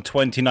 a.m. on the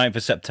 29th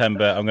of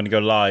September, I'm going to go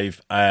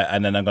live,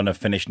 and then I'm going to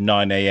finish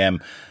 9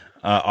 a.m.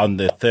 On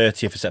the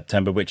 30th of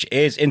September, which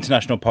is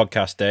International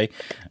Podcast Day.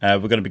 We're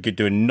going to be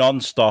doing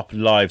non-stop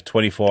live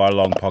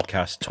 24-hour-long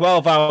podcast,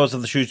 12 hours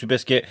of the Shrewsbury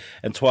Biscuit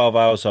and 12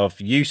 hours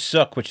of You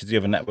Suck, which is the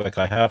other network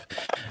I have.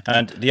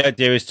 And the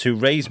idea is to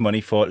raise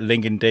money for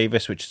Lincoln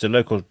Davis, which is a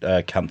local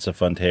cancer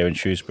fund here in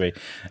Shrewsbury.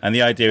 And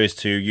the idea is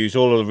to use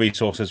all of the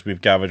resources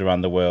we've gathered around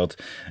the world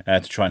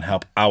to try and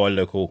help our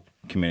local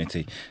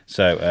community.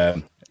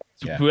 So,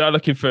 yeah. We are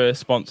looking for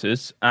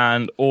sponsors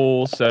and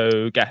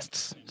also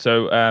guests.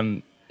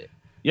 So,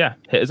 yeah,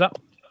 hit us up.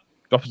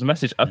 Drop us a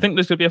message. I think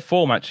there's going to be a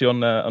form actually on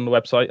the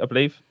website, I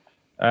believe.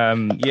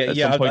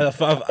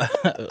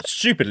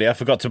 Stupidly, I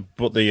forgot to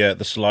put the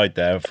slide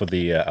there for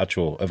the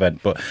actual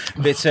event, but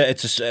it's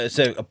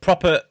a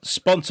proper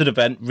sponsored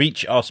event.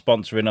 Reach are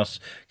sponsoring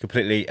us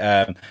completely.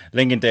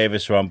 Lincoln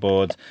Davis are on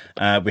board.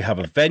 We have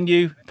a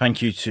venue.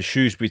 Thank you to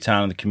Shrewsbury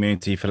Town and the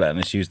community for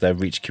letting us use their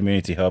Reach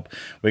Community Hub.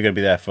 We're going to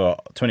be there for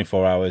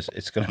 24 hours.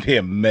 It's going to be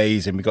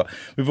amazing.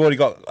 We've already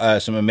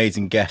got some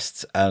amazing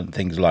guests and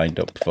things lined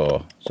up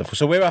for.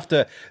 So we're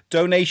after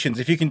donations.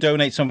 If you can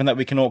donate something that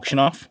we can auction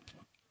off.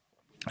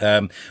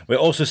 We're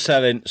also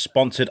selling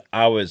sponsored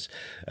hours,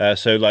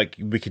 so like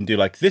we can do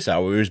like this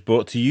hour is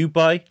brought to you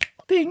by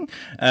Ding,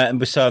 and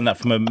we're selling that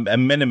from a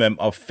minimum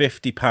of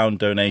 £50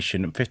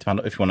 donation.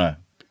 £50 if you want to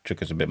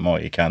trick us a bit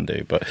more, you can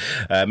do, but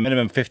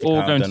minimum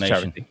 £50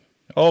 donation.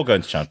 All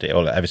going to charity,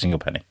 every single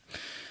penny.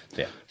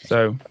 Yeah.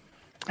 So,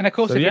 and of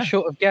course, if you're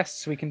short of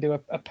guests, we can do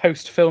a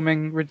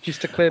post-filming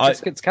reduced to clear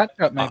biscuits catch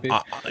up. Maybe.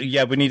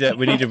 Yeah, we need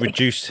a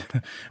reduced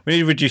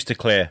to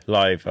clear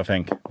live. I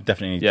think we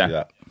definitely need to do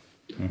that.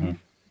 Mm-hmm.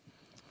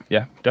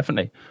 Yeah,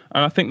 definitely.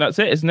 And I think that's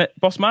it, isn't it,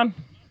 boss man?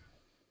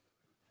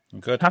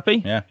 Good.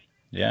 Happy?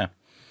 Yeah.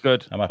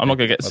 Good. I'm not going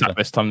to get sacked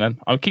this time then.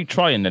 I'll keep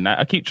trying, Ninette.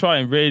 I keep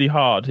trying really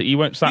hard. You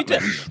won't sack me.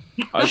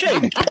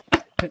 Shane,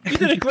 you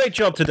did a great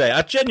job today.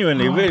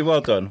 Genuinely, really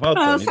well done. Well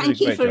done.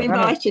 Thank you for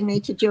inviting me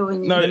to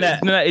join you. No,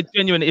 Ninette,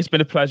 it's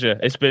been a pleasure.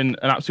 It's been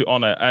an absolute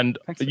honour. And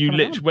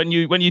when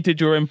you did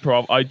your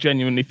improv, I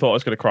genuinely thought I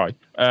was going to cry.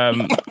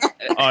 I'm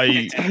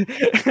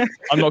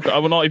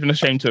not even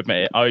ashamed to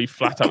admit it. I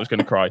flat out was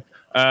going to cry.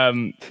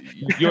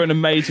 You're an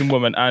amazing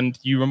woman, and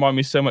you remind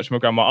me so much of my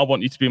grandma. I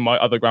want you to be my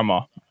other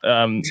grandma.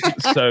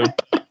 So,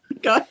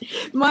 God,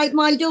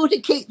 my daughter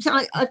keeps.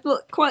 I've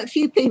got quite a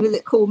few people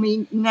that call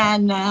me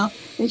Nan now,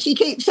 and she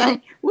keeps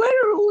saying, "Where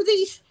are all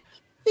these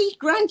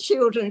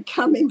grandchildren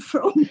coming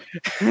from?"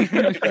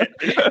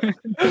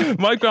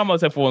 My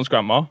grandma's everyone's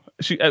grandma.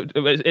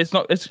 It's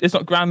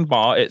not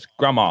grandma, it's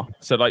grandma.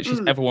 So like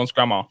she's everyone's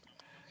grandma.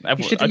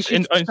 You should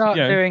start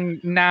doing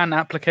Nan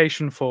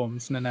application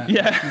forms, Ninette.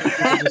 Yeah.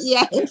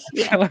 Yes.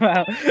 Fill them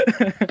out.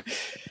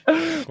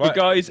 But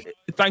guys,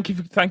 thank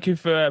you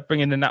for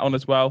bringing Ninette on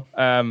as well.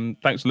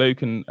 Thanks,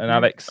 Luke and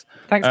Alex.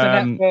 Thanks,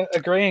 Ninette, for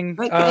agreeing.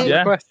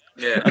 Yeah.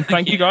 And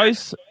thank you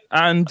guys,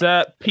 and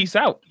peace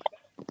out.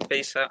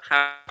 Peace out.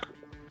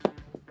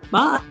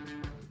 Bye.